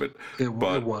memory of it. It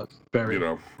was. Very. You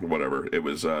know, whatever. It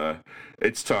was,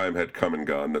 its time had come and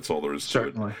gone. That's all there is to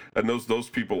it. And those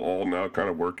people all now kind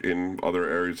of work in other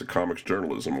areas of comics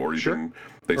journalism, or even...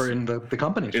 Or in the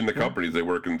companies. In the companies. They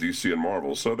work in DC and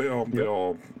Marvel, so they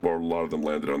all, or a lot of them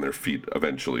landed on their feet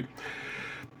eventually.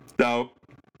 Now,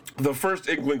 the first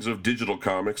inklings of digital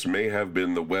comics may have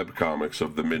been the web comics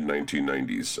of the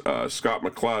mid-1990s. Scott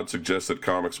McCloud suggests that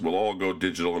comics will all go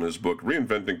digital in his book,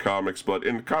 Reinventing Comics, but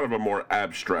in kind of a more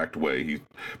abstract way. He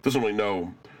doesn't really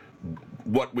know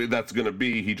what way that's going to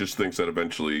be. He just thinks that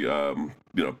eventually,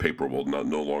 paper will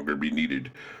no longer be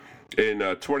needed. In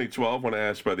 2012, when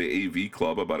asked by the AV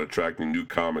Club about attracting new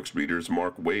comics readers,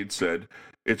 Mark Waid said,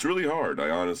 "It's really hard. I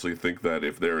honestly think that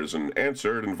if there is an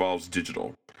answer, it involves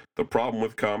digital. The problem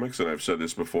with comics, and I've said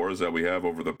this before, is that we have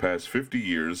over the past 50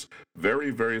 years very,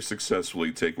 very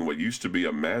successfully taken what used to be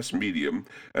a mass medium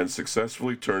and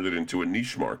successfully turned it into a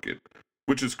niche market.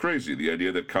 Which is crazy, the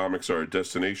idea that comics are a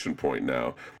destination point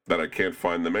now, that I can't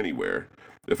find them anywhere.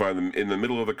 If I'm in the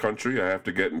middle of the country, I have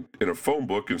to get in a phone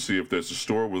book and see if there's a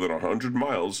store within 100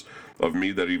 miles of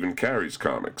me that even carries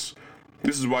comics.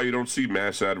 This is why you don't see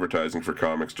mass advertising for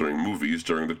comics during movies,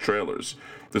 during the trailers.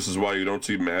 This is why you don't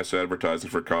see mass advertising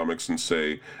for comics in,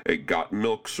 say, a Got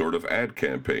Milk sort of ad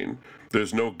campaign.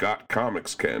 There's no Got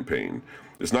Comics campaign.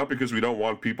 It's not because we don't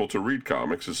want people to read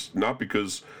comics. It's not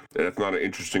because that's not an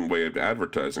interesting way of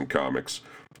advertising comics.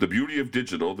 The beauty of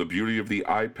digital, the beauty of the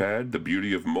iPad, the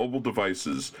beauty of mobile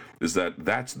devices is that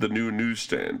that's the new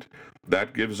newsstand.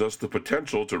 That gives us the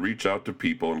potential to reach out to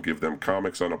people and give them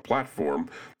comics on a platform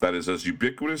that is as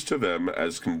ubiquitous to them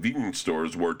as convenience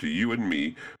stores were to you and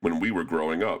me when we were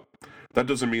growing up. That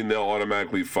doesn't mean they'll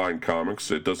automatically find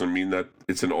comics. It doesn't mean that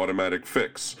it's an automatic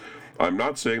fix. I'm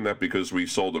not saying that because we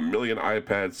sold 1 million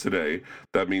iPads today,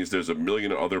 that means there's 1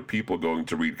 million other people going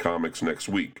to read comics next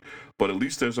week. But at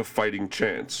least there's a fighting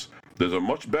chance. There's a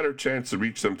much better chance to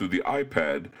reach them through the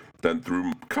iPad than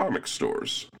through comic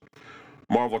stores.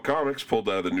 Marvel Comics pulled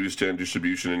out of the newsstand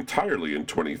distribution entirely in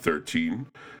 2013,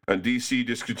 and DC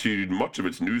discontinued much of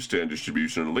its newsstand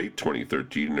distribution in late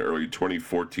 2013 and early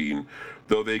 2014,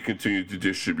 though they continued to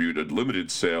distribute a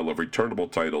limited sale of returnable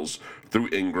titles through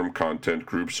Ingram Content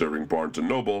Group serving Barnes &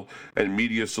 Noble and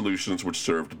Media Solutions, which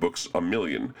served Books A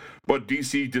Million. But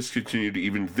DC discontinued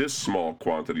even this small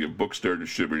quantity of bookstore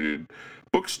distributed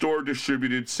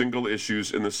single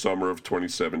issues in the summer of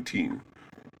 2017.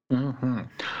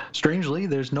 Strangely,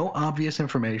 there's no obvious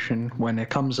information when it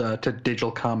comes to digital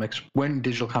comics, when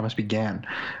digital comics began.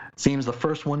 It seems the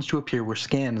first ones to appear were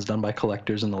scans done by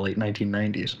collectors in the late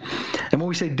 1990s. And when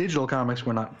we say digital comics,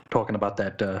 we're not talking about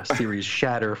that series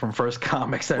Shatter from First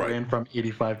Comics that ran from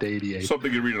 85 to 88.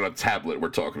 Something you read on a tablet we're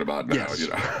talking about now. Yes.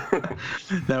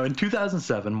 Now, in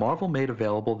 2007, Marvel made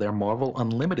available their Marvel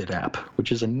Unlimited app,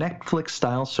 which is a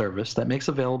Netflix-style service that makes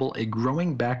available a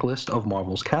growing backlist of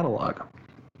Marvel's catalog.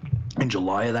 In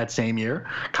July of that same year,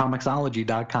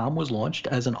 Comixology.com was launched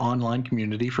as an online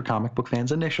community for comic book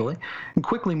fans initially, and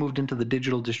quickly moved into the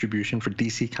digital distribution for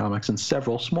DC Comics and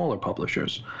several smaller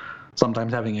publishers,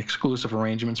 sometimes having exclusive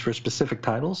arrangements for specific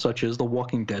titles, such as The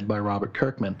Walking Dead by Robert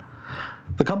Kirkman.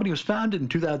 The company was founded in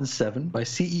 2007 by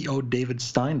CEO David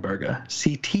Steinberger,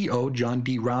 CTO John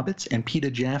D. Roberts, and Peter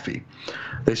Jaffe.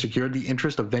 They secured the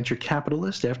interest of venture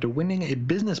capitalists after winning a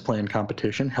business plan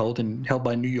competition held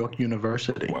by New York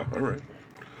University. Wow, all right.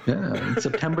 Yeah, in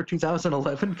September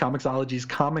 2011, Comixology's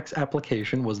comics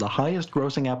application was the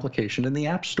highest-grossing application in the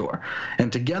App Store,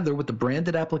 and together with the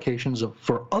branded applications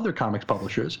for other comics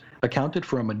publishers, accounted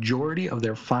for a majority of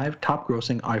their 5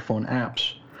 top-grossing iPhone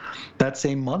apps. That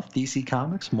same month, DC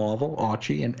Comics, Marvel,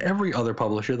 Archie, and every other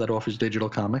publisher that offers digital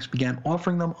comics began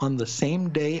offering them on the same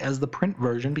day as the print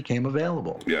version became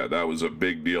available. Yeah, that was a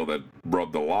big deal that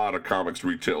rubbed a lot of comics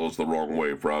retailers the wrong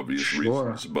way for obvious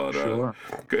reasons. But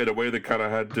in a way, they kind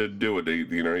of had to do it. They,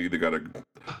 you either got to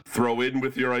throw in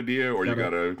with your idea or you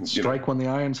got to strike when the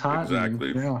iron's hot.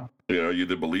 Exactly. And, you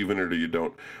either believe in it or you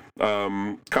don't.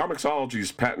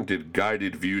 Comixology's patented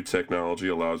guided view technology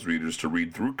allows readers to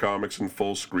read through comics in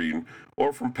full screen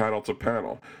or from panel to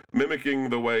panel, mimicking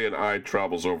the way an eye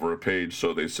travels over a page,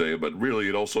 so they say, but really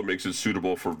it also makes it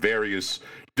suitable for various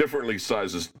differently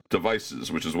sized devices,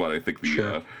 which is what I think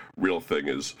the real thing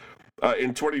is.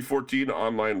 In 2014,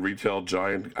 online retail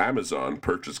giant Amazon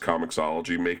purchased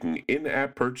Comixology, making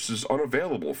in-app purchases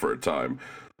unavailable for a time,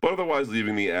 but otherwise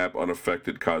leaving the app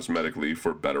unaffected cosmetically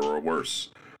for better or worse.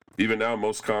 Even now,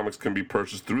 most comics can be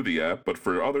purchased through the app, but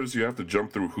for others, you have to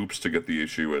jump through hoops to get the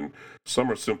issue, and some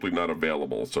are simply not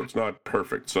available, so it's not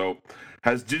perfect. So,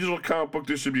 has digital comic book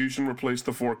distribution replaced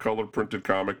the four-color printed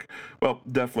comic? Well,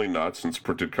 definitely not, since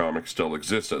printed comics still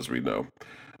exist, as we know.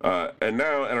 And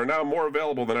are now more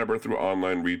available than ever through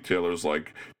online retailers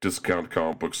like Discount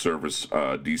Comic Book Service,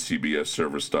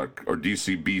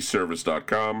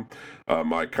 DCBService.com,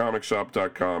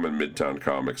 MyComicShop.com, and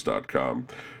MidtownComics.com.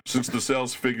 Since the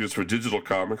sales figures for digital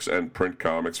comics and print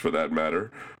comics, for that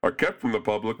matter, are kept from the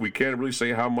public, we can't really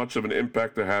say how much of an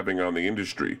impact they're having on the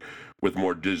industry. With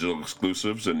more digital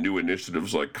exclusives and new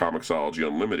initiatives like Comixology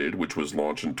Unlimited, which was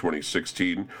launched in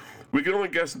 2016, we can only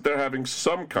guess that they're having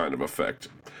some kind of effect.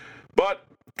 But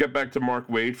get back to Mark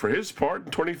Waid. For his part,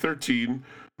 in 2013,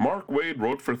 Mark Waid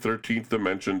wrote for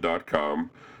 13thDimension.com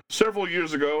several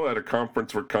years ago at a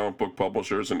conference for comic book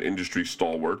publishers and industry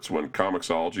stalwarts when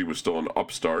Comixology was still an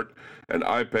upstart and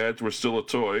iPads were still a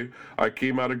toy. I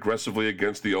came out aggressively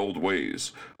against the old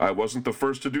ways. I wasn't the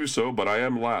first to do so, but I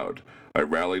am loud. I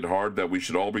rallied hard that we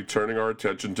should all be turning our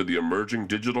attention to the emerging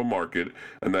digital market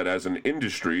and that as an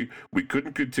industry, we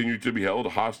couldn't continue to be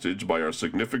held hostage by our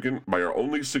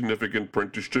only significant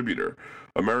print distributor,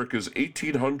 America's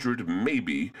 1,800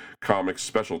 maybe comic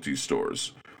specialty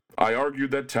stores. I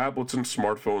argued that tablets and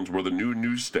smartphones were the new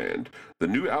newsstand, the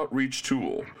new outreach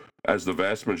tool. As the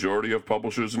vast majority of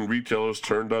publishers and retailers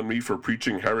turned on me for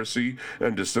preaching heresy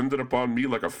and descended upon me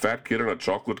like a fat kid on a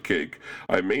chocolate cake,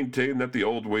 I maintained that the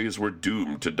old ways were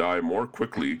doomed to die more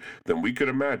quickly than we could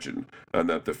imagine, and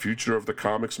that the future of the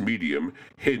comics medium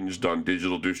hinged on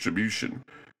digital distribution.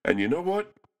 And you know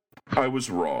what? I was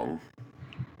wrong.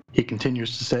 He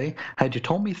continues to say, had you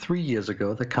told me 3 years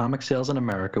ago that comic sales in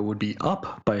America would be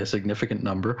up by a significant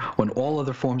number when all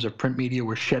other forms of print media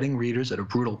were shedding readers at a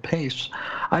brutal pace,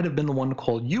 I'd have been the one to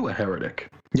call you a heretic.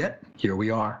 Yet, here we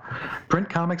are. Print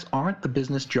comics aren't the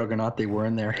business juggernaut they were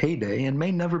in their heyday and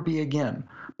may never be again.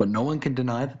 But no one can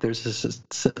deny that there's a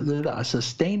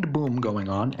sustained boom going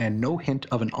on and no hint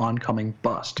of an oncoming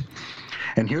bust.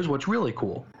 And here's what's really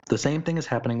cool. The same thing is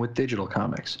happening with digital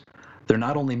comics. They're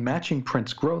not only matching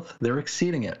print's growth, they're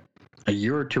exceeding it. A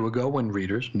year or two ago, when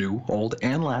readers, new, old,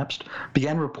 and lapsed,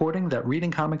 began reporting that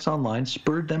reading comics online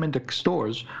spurred them into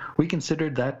stores, we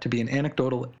considered that to be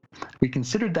anecdotal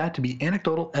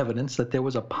evidence that there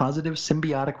was a positive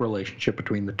symbiotic relationship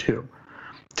between the two.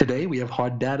 Today, we have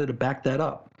hard data to back that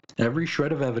up. Every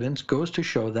shred of evidence goes to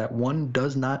show that one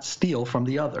does not steal from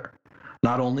the other.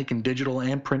 Not only can digital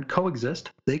and print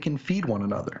coexist, they can feed one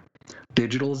another.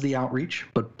 Digital is the outreach,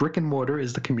 but brick and mortar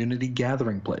is the community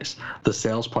gathering place, the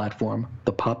sales platform,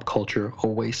 the pop culture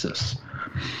oasis.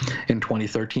 In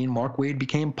 2013, Mark Waid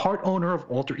became part owner of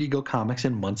Alter Ego Comics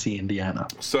in Muncie, Indiana.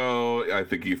 So I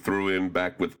think he threw in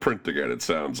back with print again, it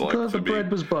sounds like. Because the bread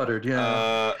was buttered,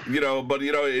 yeah.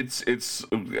 It's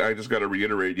I just got to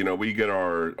reiterate, we get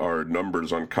our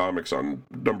numbers on comics on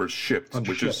numbers shipped,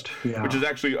 which is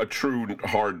actually a true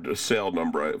hard sale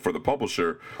number for the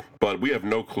publisher, but we have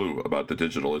no clue about the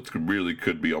digital. It really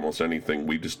could be almost anything.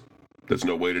 There's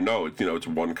no way to know. It's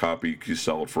one copy. You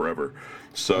sell it forever.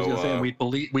 So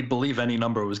we'd believe any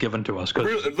number was given to us.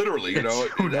 Literally,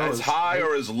 as high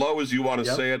or as low as you want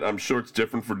to say it. I'm sure it's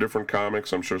different for different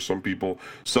comics. I'm sure some people.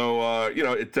 So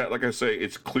like I say,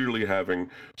 it's clearly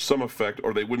having some effect,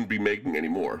 or they wouldn't be making any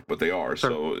more, but they are.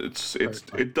 So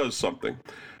it does something.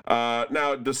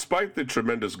 Now, despite the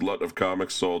tremendous glut of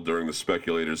comics sold during the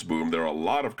speculators' boom, there are a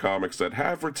lot of comics that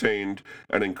have retained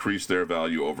and increased their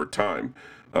value over time.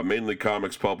 Mainly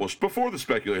comics published before the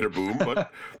speculator boom,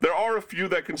 but there are a few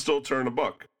that can still turn a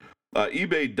buck.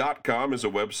 eBay.com is a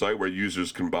website where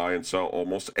users can buy and sell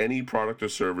almost any product or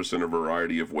service in a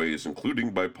variety of ways,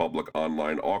 including by public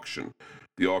online auction.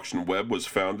 The auction web was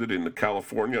founded in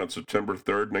California on September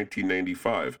 3rd,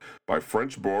 1995, by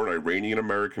French-born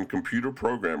Iranian-American computer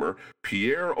programmer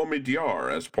Pierre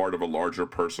Omidyar as part of a larger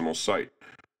personal site.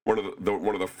 One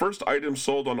of the first items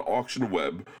sold on auction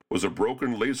web was a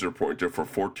broken laser pointer for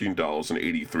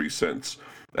 $14.83.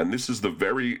 And this is the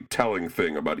very telling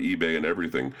thing about eBay and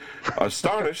everything.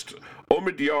 Astonished,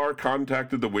 Omidyar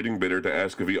contacted the winning bidder to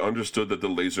ask if he understood that the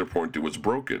laser pointer was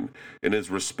broken. In his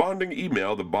responding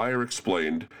email, the buyer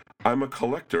explained, "I'm a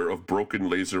collector of broken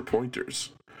laser pointers."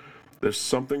 There's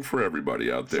something for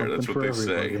everybody out there. That's what they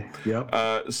say. Yep.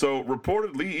 So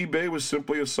reportedly, eBay was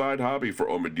simply a side hobby for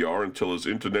Omidyar until his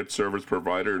internet service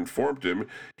provider informed him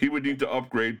he would need to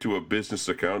upgrade to a business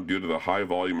account due to the high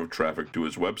volume of traffic to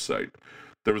his website.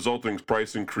 The resulting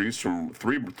price increase from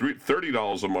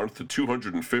 $30 a month to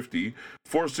 $250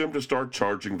 forced him to start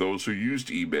charging those who used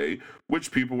eBay,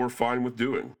 which people were fine with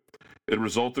doing. It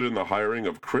resulted in the hiring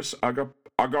of Chris Agarpau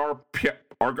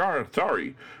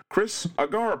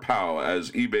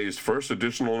as eBay's first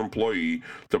additional employee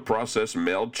to process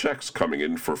mailed checks coming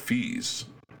in for fees.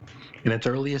 In its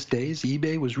earliest days,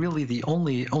 eBay was really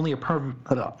only a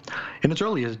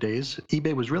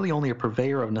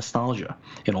purveyor of nostalgia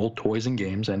in old toys and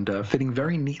games, and fitting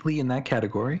very neatly in that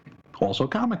category, also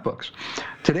comic books.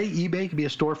 Today, eBay can be a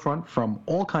storefront from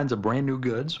all kinds of brand new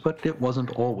goods, but it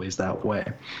wasn't always that way.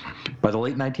 By the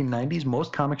late 1990s,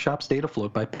 most comic shops stayed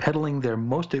afloat by peddling their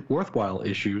most worthwhile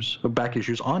back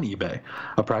issues on eBay,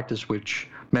 a practice which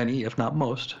many, if not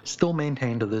most, still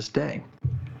maintain to this day.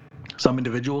 Some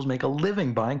individuals make a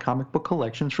living buying comic book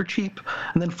collections for cheap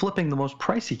and then flipping the most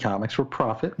pricey comics for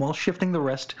profit while shifting the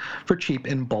rest for cheap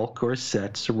in bulk or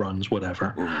sets, runs,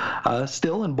 whatever.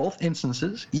 Still, in both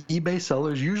instances, eBay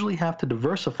sellers usually have to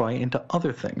diversify into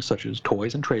other things, such as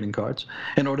toys and trading cards,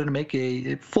 in order to make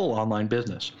a full online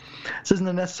business. This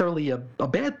isn't necessarily a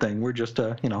bad thing. We're just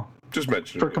mentioning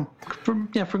for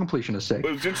completionist sake.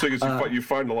 What's interesting is you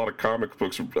find a lot of comic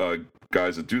books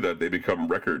guys that do that, they become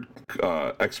record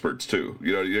experts too.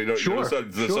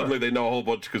 Suddenly they know a whole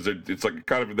bunch because it's like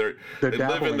kind of they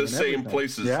live in the same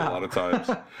places a lot of times.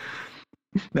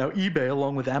 Now, eBay,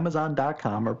 along with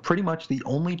Amazon.com, are pretty much the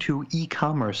only two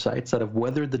e-commerce sites that have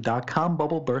weathered the dot-com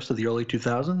bubble burst of the early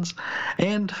 2000s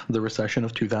and the recession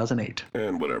of 2008.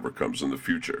 And whatever comes in the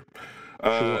future.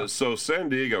 So San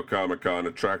Diego Comic-Con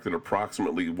attracted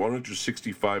approximately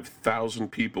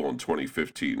 165,000 people in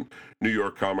 2015. New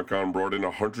York Comic-Con brought in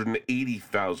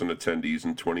 180,000 attendees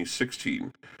in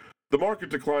 2016. The market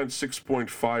declined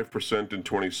 6.5% in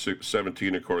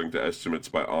 2017, according to estimates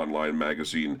by online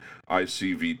magazine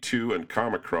ICV2 and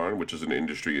Comicron, which is an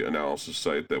industry analysis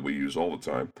site that we use all the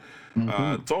time.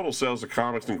 Total sales of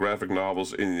comics and graphic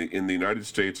novels in the United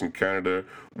States and Canada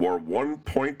were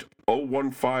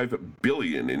 $1.015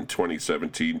 billion in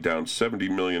 2017, down $70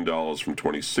 million from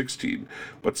 2016,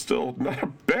 but still not a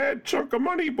bad chunk of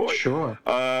money, boy. Sure.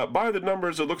 By the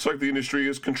numbers, it looks like the industry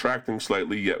is contracting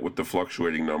slightly, yet with the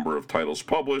fluctuating number of titles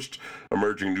published,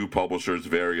 emerging new publishers,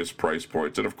 various price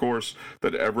points, and of course,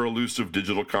 that ever-elusive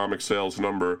digital comic sales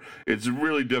number, it's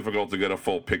really difficult to get a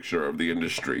full picture of the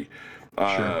industry.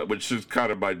 Which is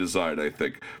kind of by design, I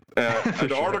think.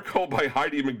 An article by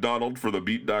Heidi McDonald for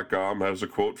TheBeat.com has a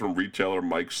quote from retailer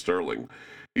Mike Sterling.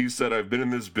 He said, "I've been in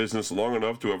this business long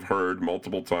enough to have heard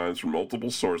multiple times from multiple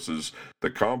sources the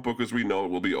comic book as we know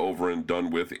it will be over and done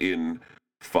with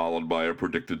followed by a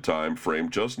predicted time frame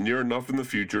just near enough in the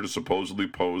future to supposedly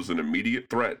pose an immediate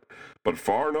threat, but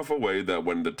far enough away that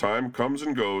when the time comes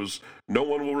and goes, no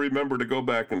one will remember to go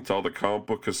back and tell the comic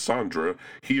book Cassandra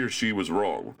he or she was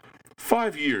wrong.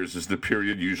 5 years is the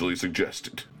period usually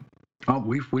suggested." Oh,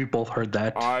 we've both heard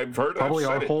that. I've heard probably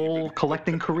our whole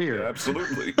collecting career. Yeah,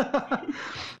 absolutely.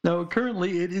 Now,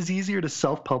 currently, it is easier to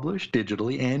self-publish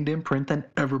digitally and in print than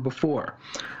ever before.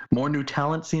 More new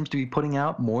talent seems to be putting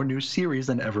out more new series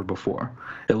than ever before.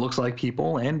 It looks like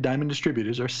people and Diamond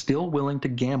distributors are still willing to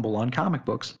gamble on comic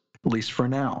books, at least for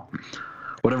now.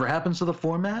 Whatever happens to the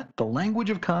format, the language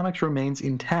of comics remains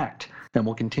intact and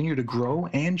will continue to grow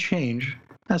and change,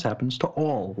 as happens to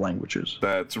all languages.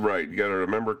 That's right. You got to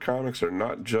remember, comics are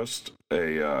not just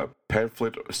a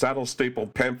pamphlet, saddle staple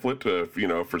pamphlet,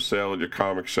 for sale at your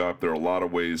comic shop. There are a lot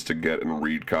of ways to get and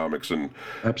read comics, and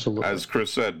absolutely, as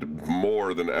Chris said,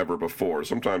 more than ever before.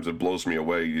 Sometimes it blows me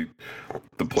away.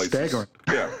 The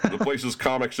places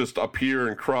comics just appear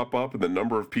and crop up, and the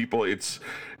number of people. It's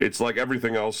like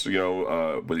everything else,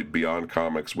 beyond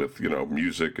comics with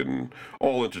music and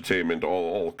all entertainment,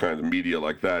 all kinds of media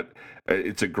like that.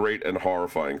 It's a great and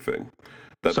horrifying thing.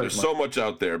 That there's so much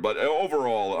out there, but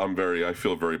overall, I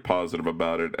feel very positive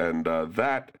about it, and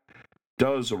that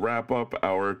does wrap up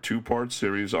our two-part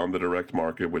series on the direct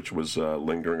market, which was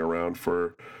lingering around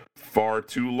for far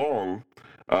too long.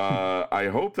 I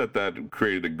hope that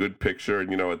created a good picture.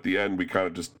 And, at the end, we kind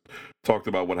of just talked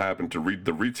about what happened to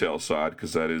the retail side,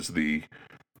 because that is the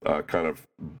kind of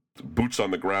boots on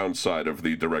the ground side of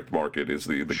the direct market, is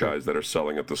the Sure. guys that are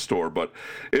selling at the store. But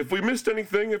if we missed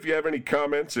anything, if you have any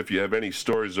comments, if you have any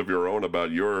stories of your own about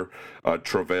your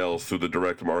travails through the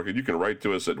direct market, you can write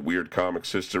to us at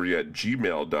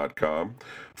weirdcomicshistory@gmail.com.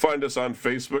 Find us on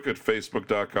Facebook at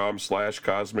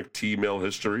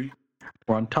facebook.com/cosmictmailhistory.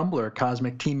 We're on Tumblr,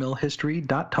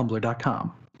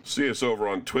 cosmictmailhistory.tumblr.com. See us over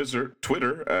on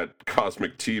Twitter at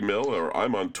Cosmic T Mill, or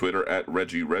I'm on Twitter at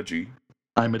Reggie.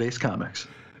 I'm at Ace Comics.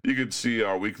 You can see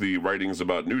our weekly writings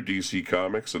about new DC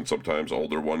comics, and sometimes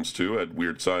older ones too, at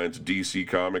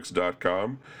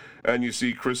WeirdScienceDCComics.com. And you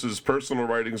see Chris's personal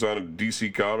writings on a DC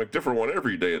comic, different one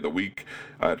every day of the week,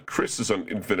 at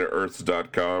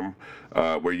ChrisIsOnInfiniteEarths.com,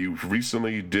 where you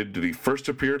recently did the first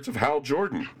appearance of Hal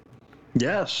Jordan.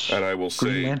 Yes. And I will say,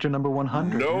 Green Lantern number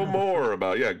 100. no more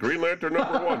about, Green Lantern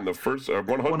number 1, the first,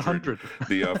 100,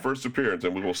 the first appearance,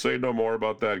 and we will say no more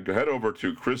about that. Go head over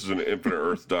to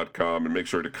ChrisIsOnInfiniteEarths.com and make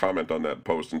sure to comment on that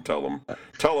post and tell them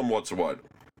what's what.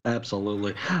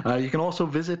 Absolutely. You can also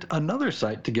visit another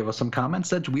site to give us some comments.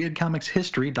 That's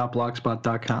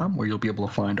weirdcomicshistory.blogspot.com, where you'll be able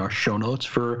to find our show notes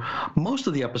for most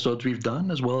of the episodes we've done,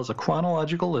 as well as a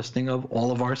chronological listing of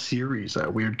all of our series,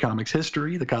 Weird Comics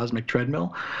History, The Cosmic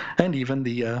Treadmill, and even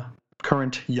the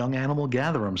current Young Animal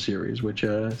Gatherum series, which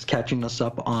is catching us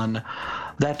up on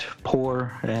that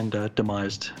poor and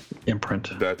demised imprint.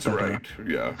 That's right.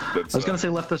 Yeah. I was going to say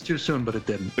left us too soon, but it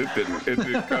didn't. It didn't. It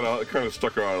kind of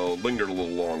stuck around, lingered a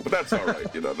little long, but that's all right.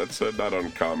 That's not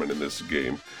uncommon in this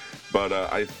game. But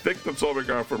I think that's all we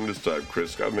got from this time.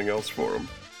 Chris, got anything else for him?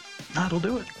 That'll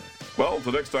do it. Well,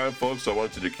 until next time, folks, I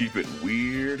want you to keep it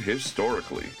weird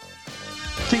historically.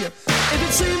 See ya. If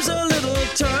it seems a little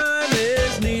time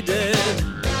is needed,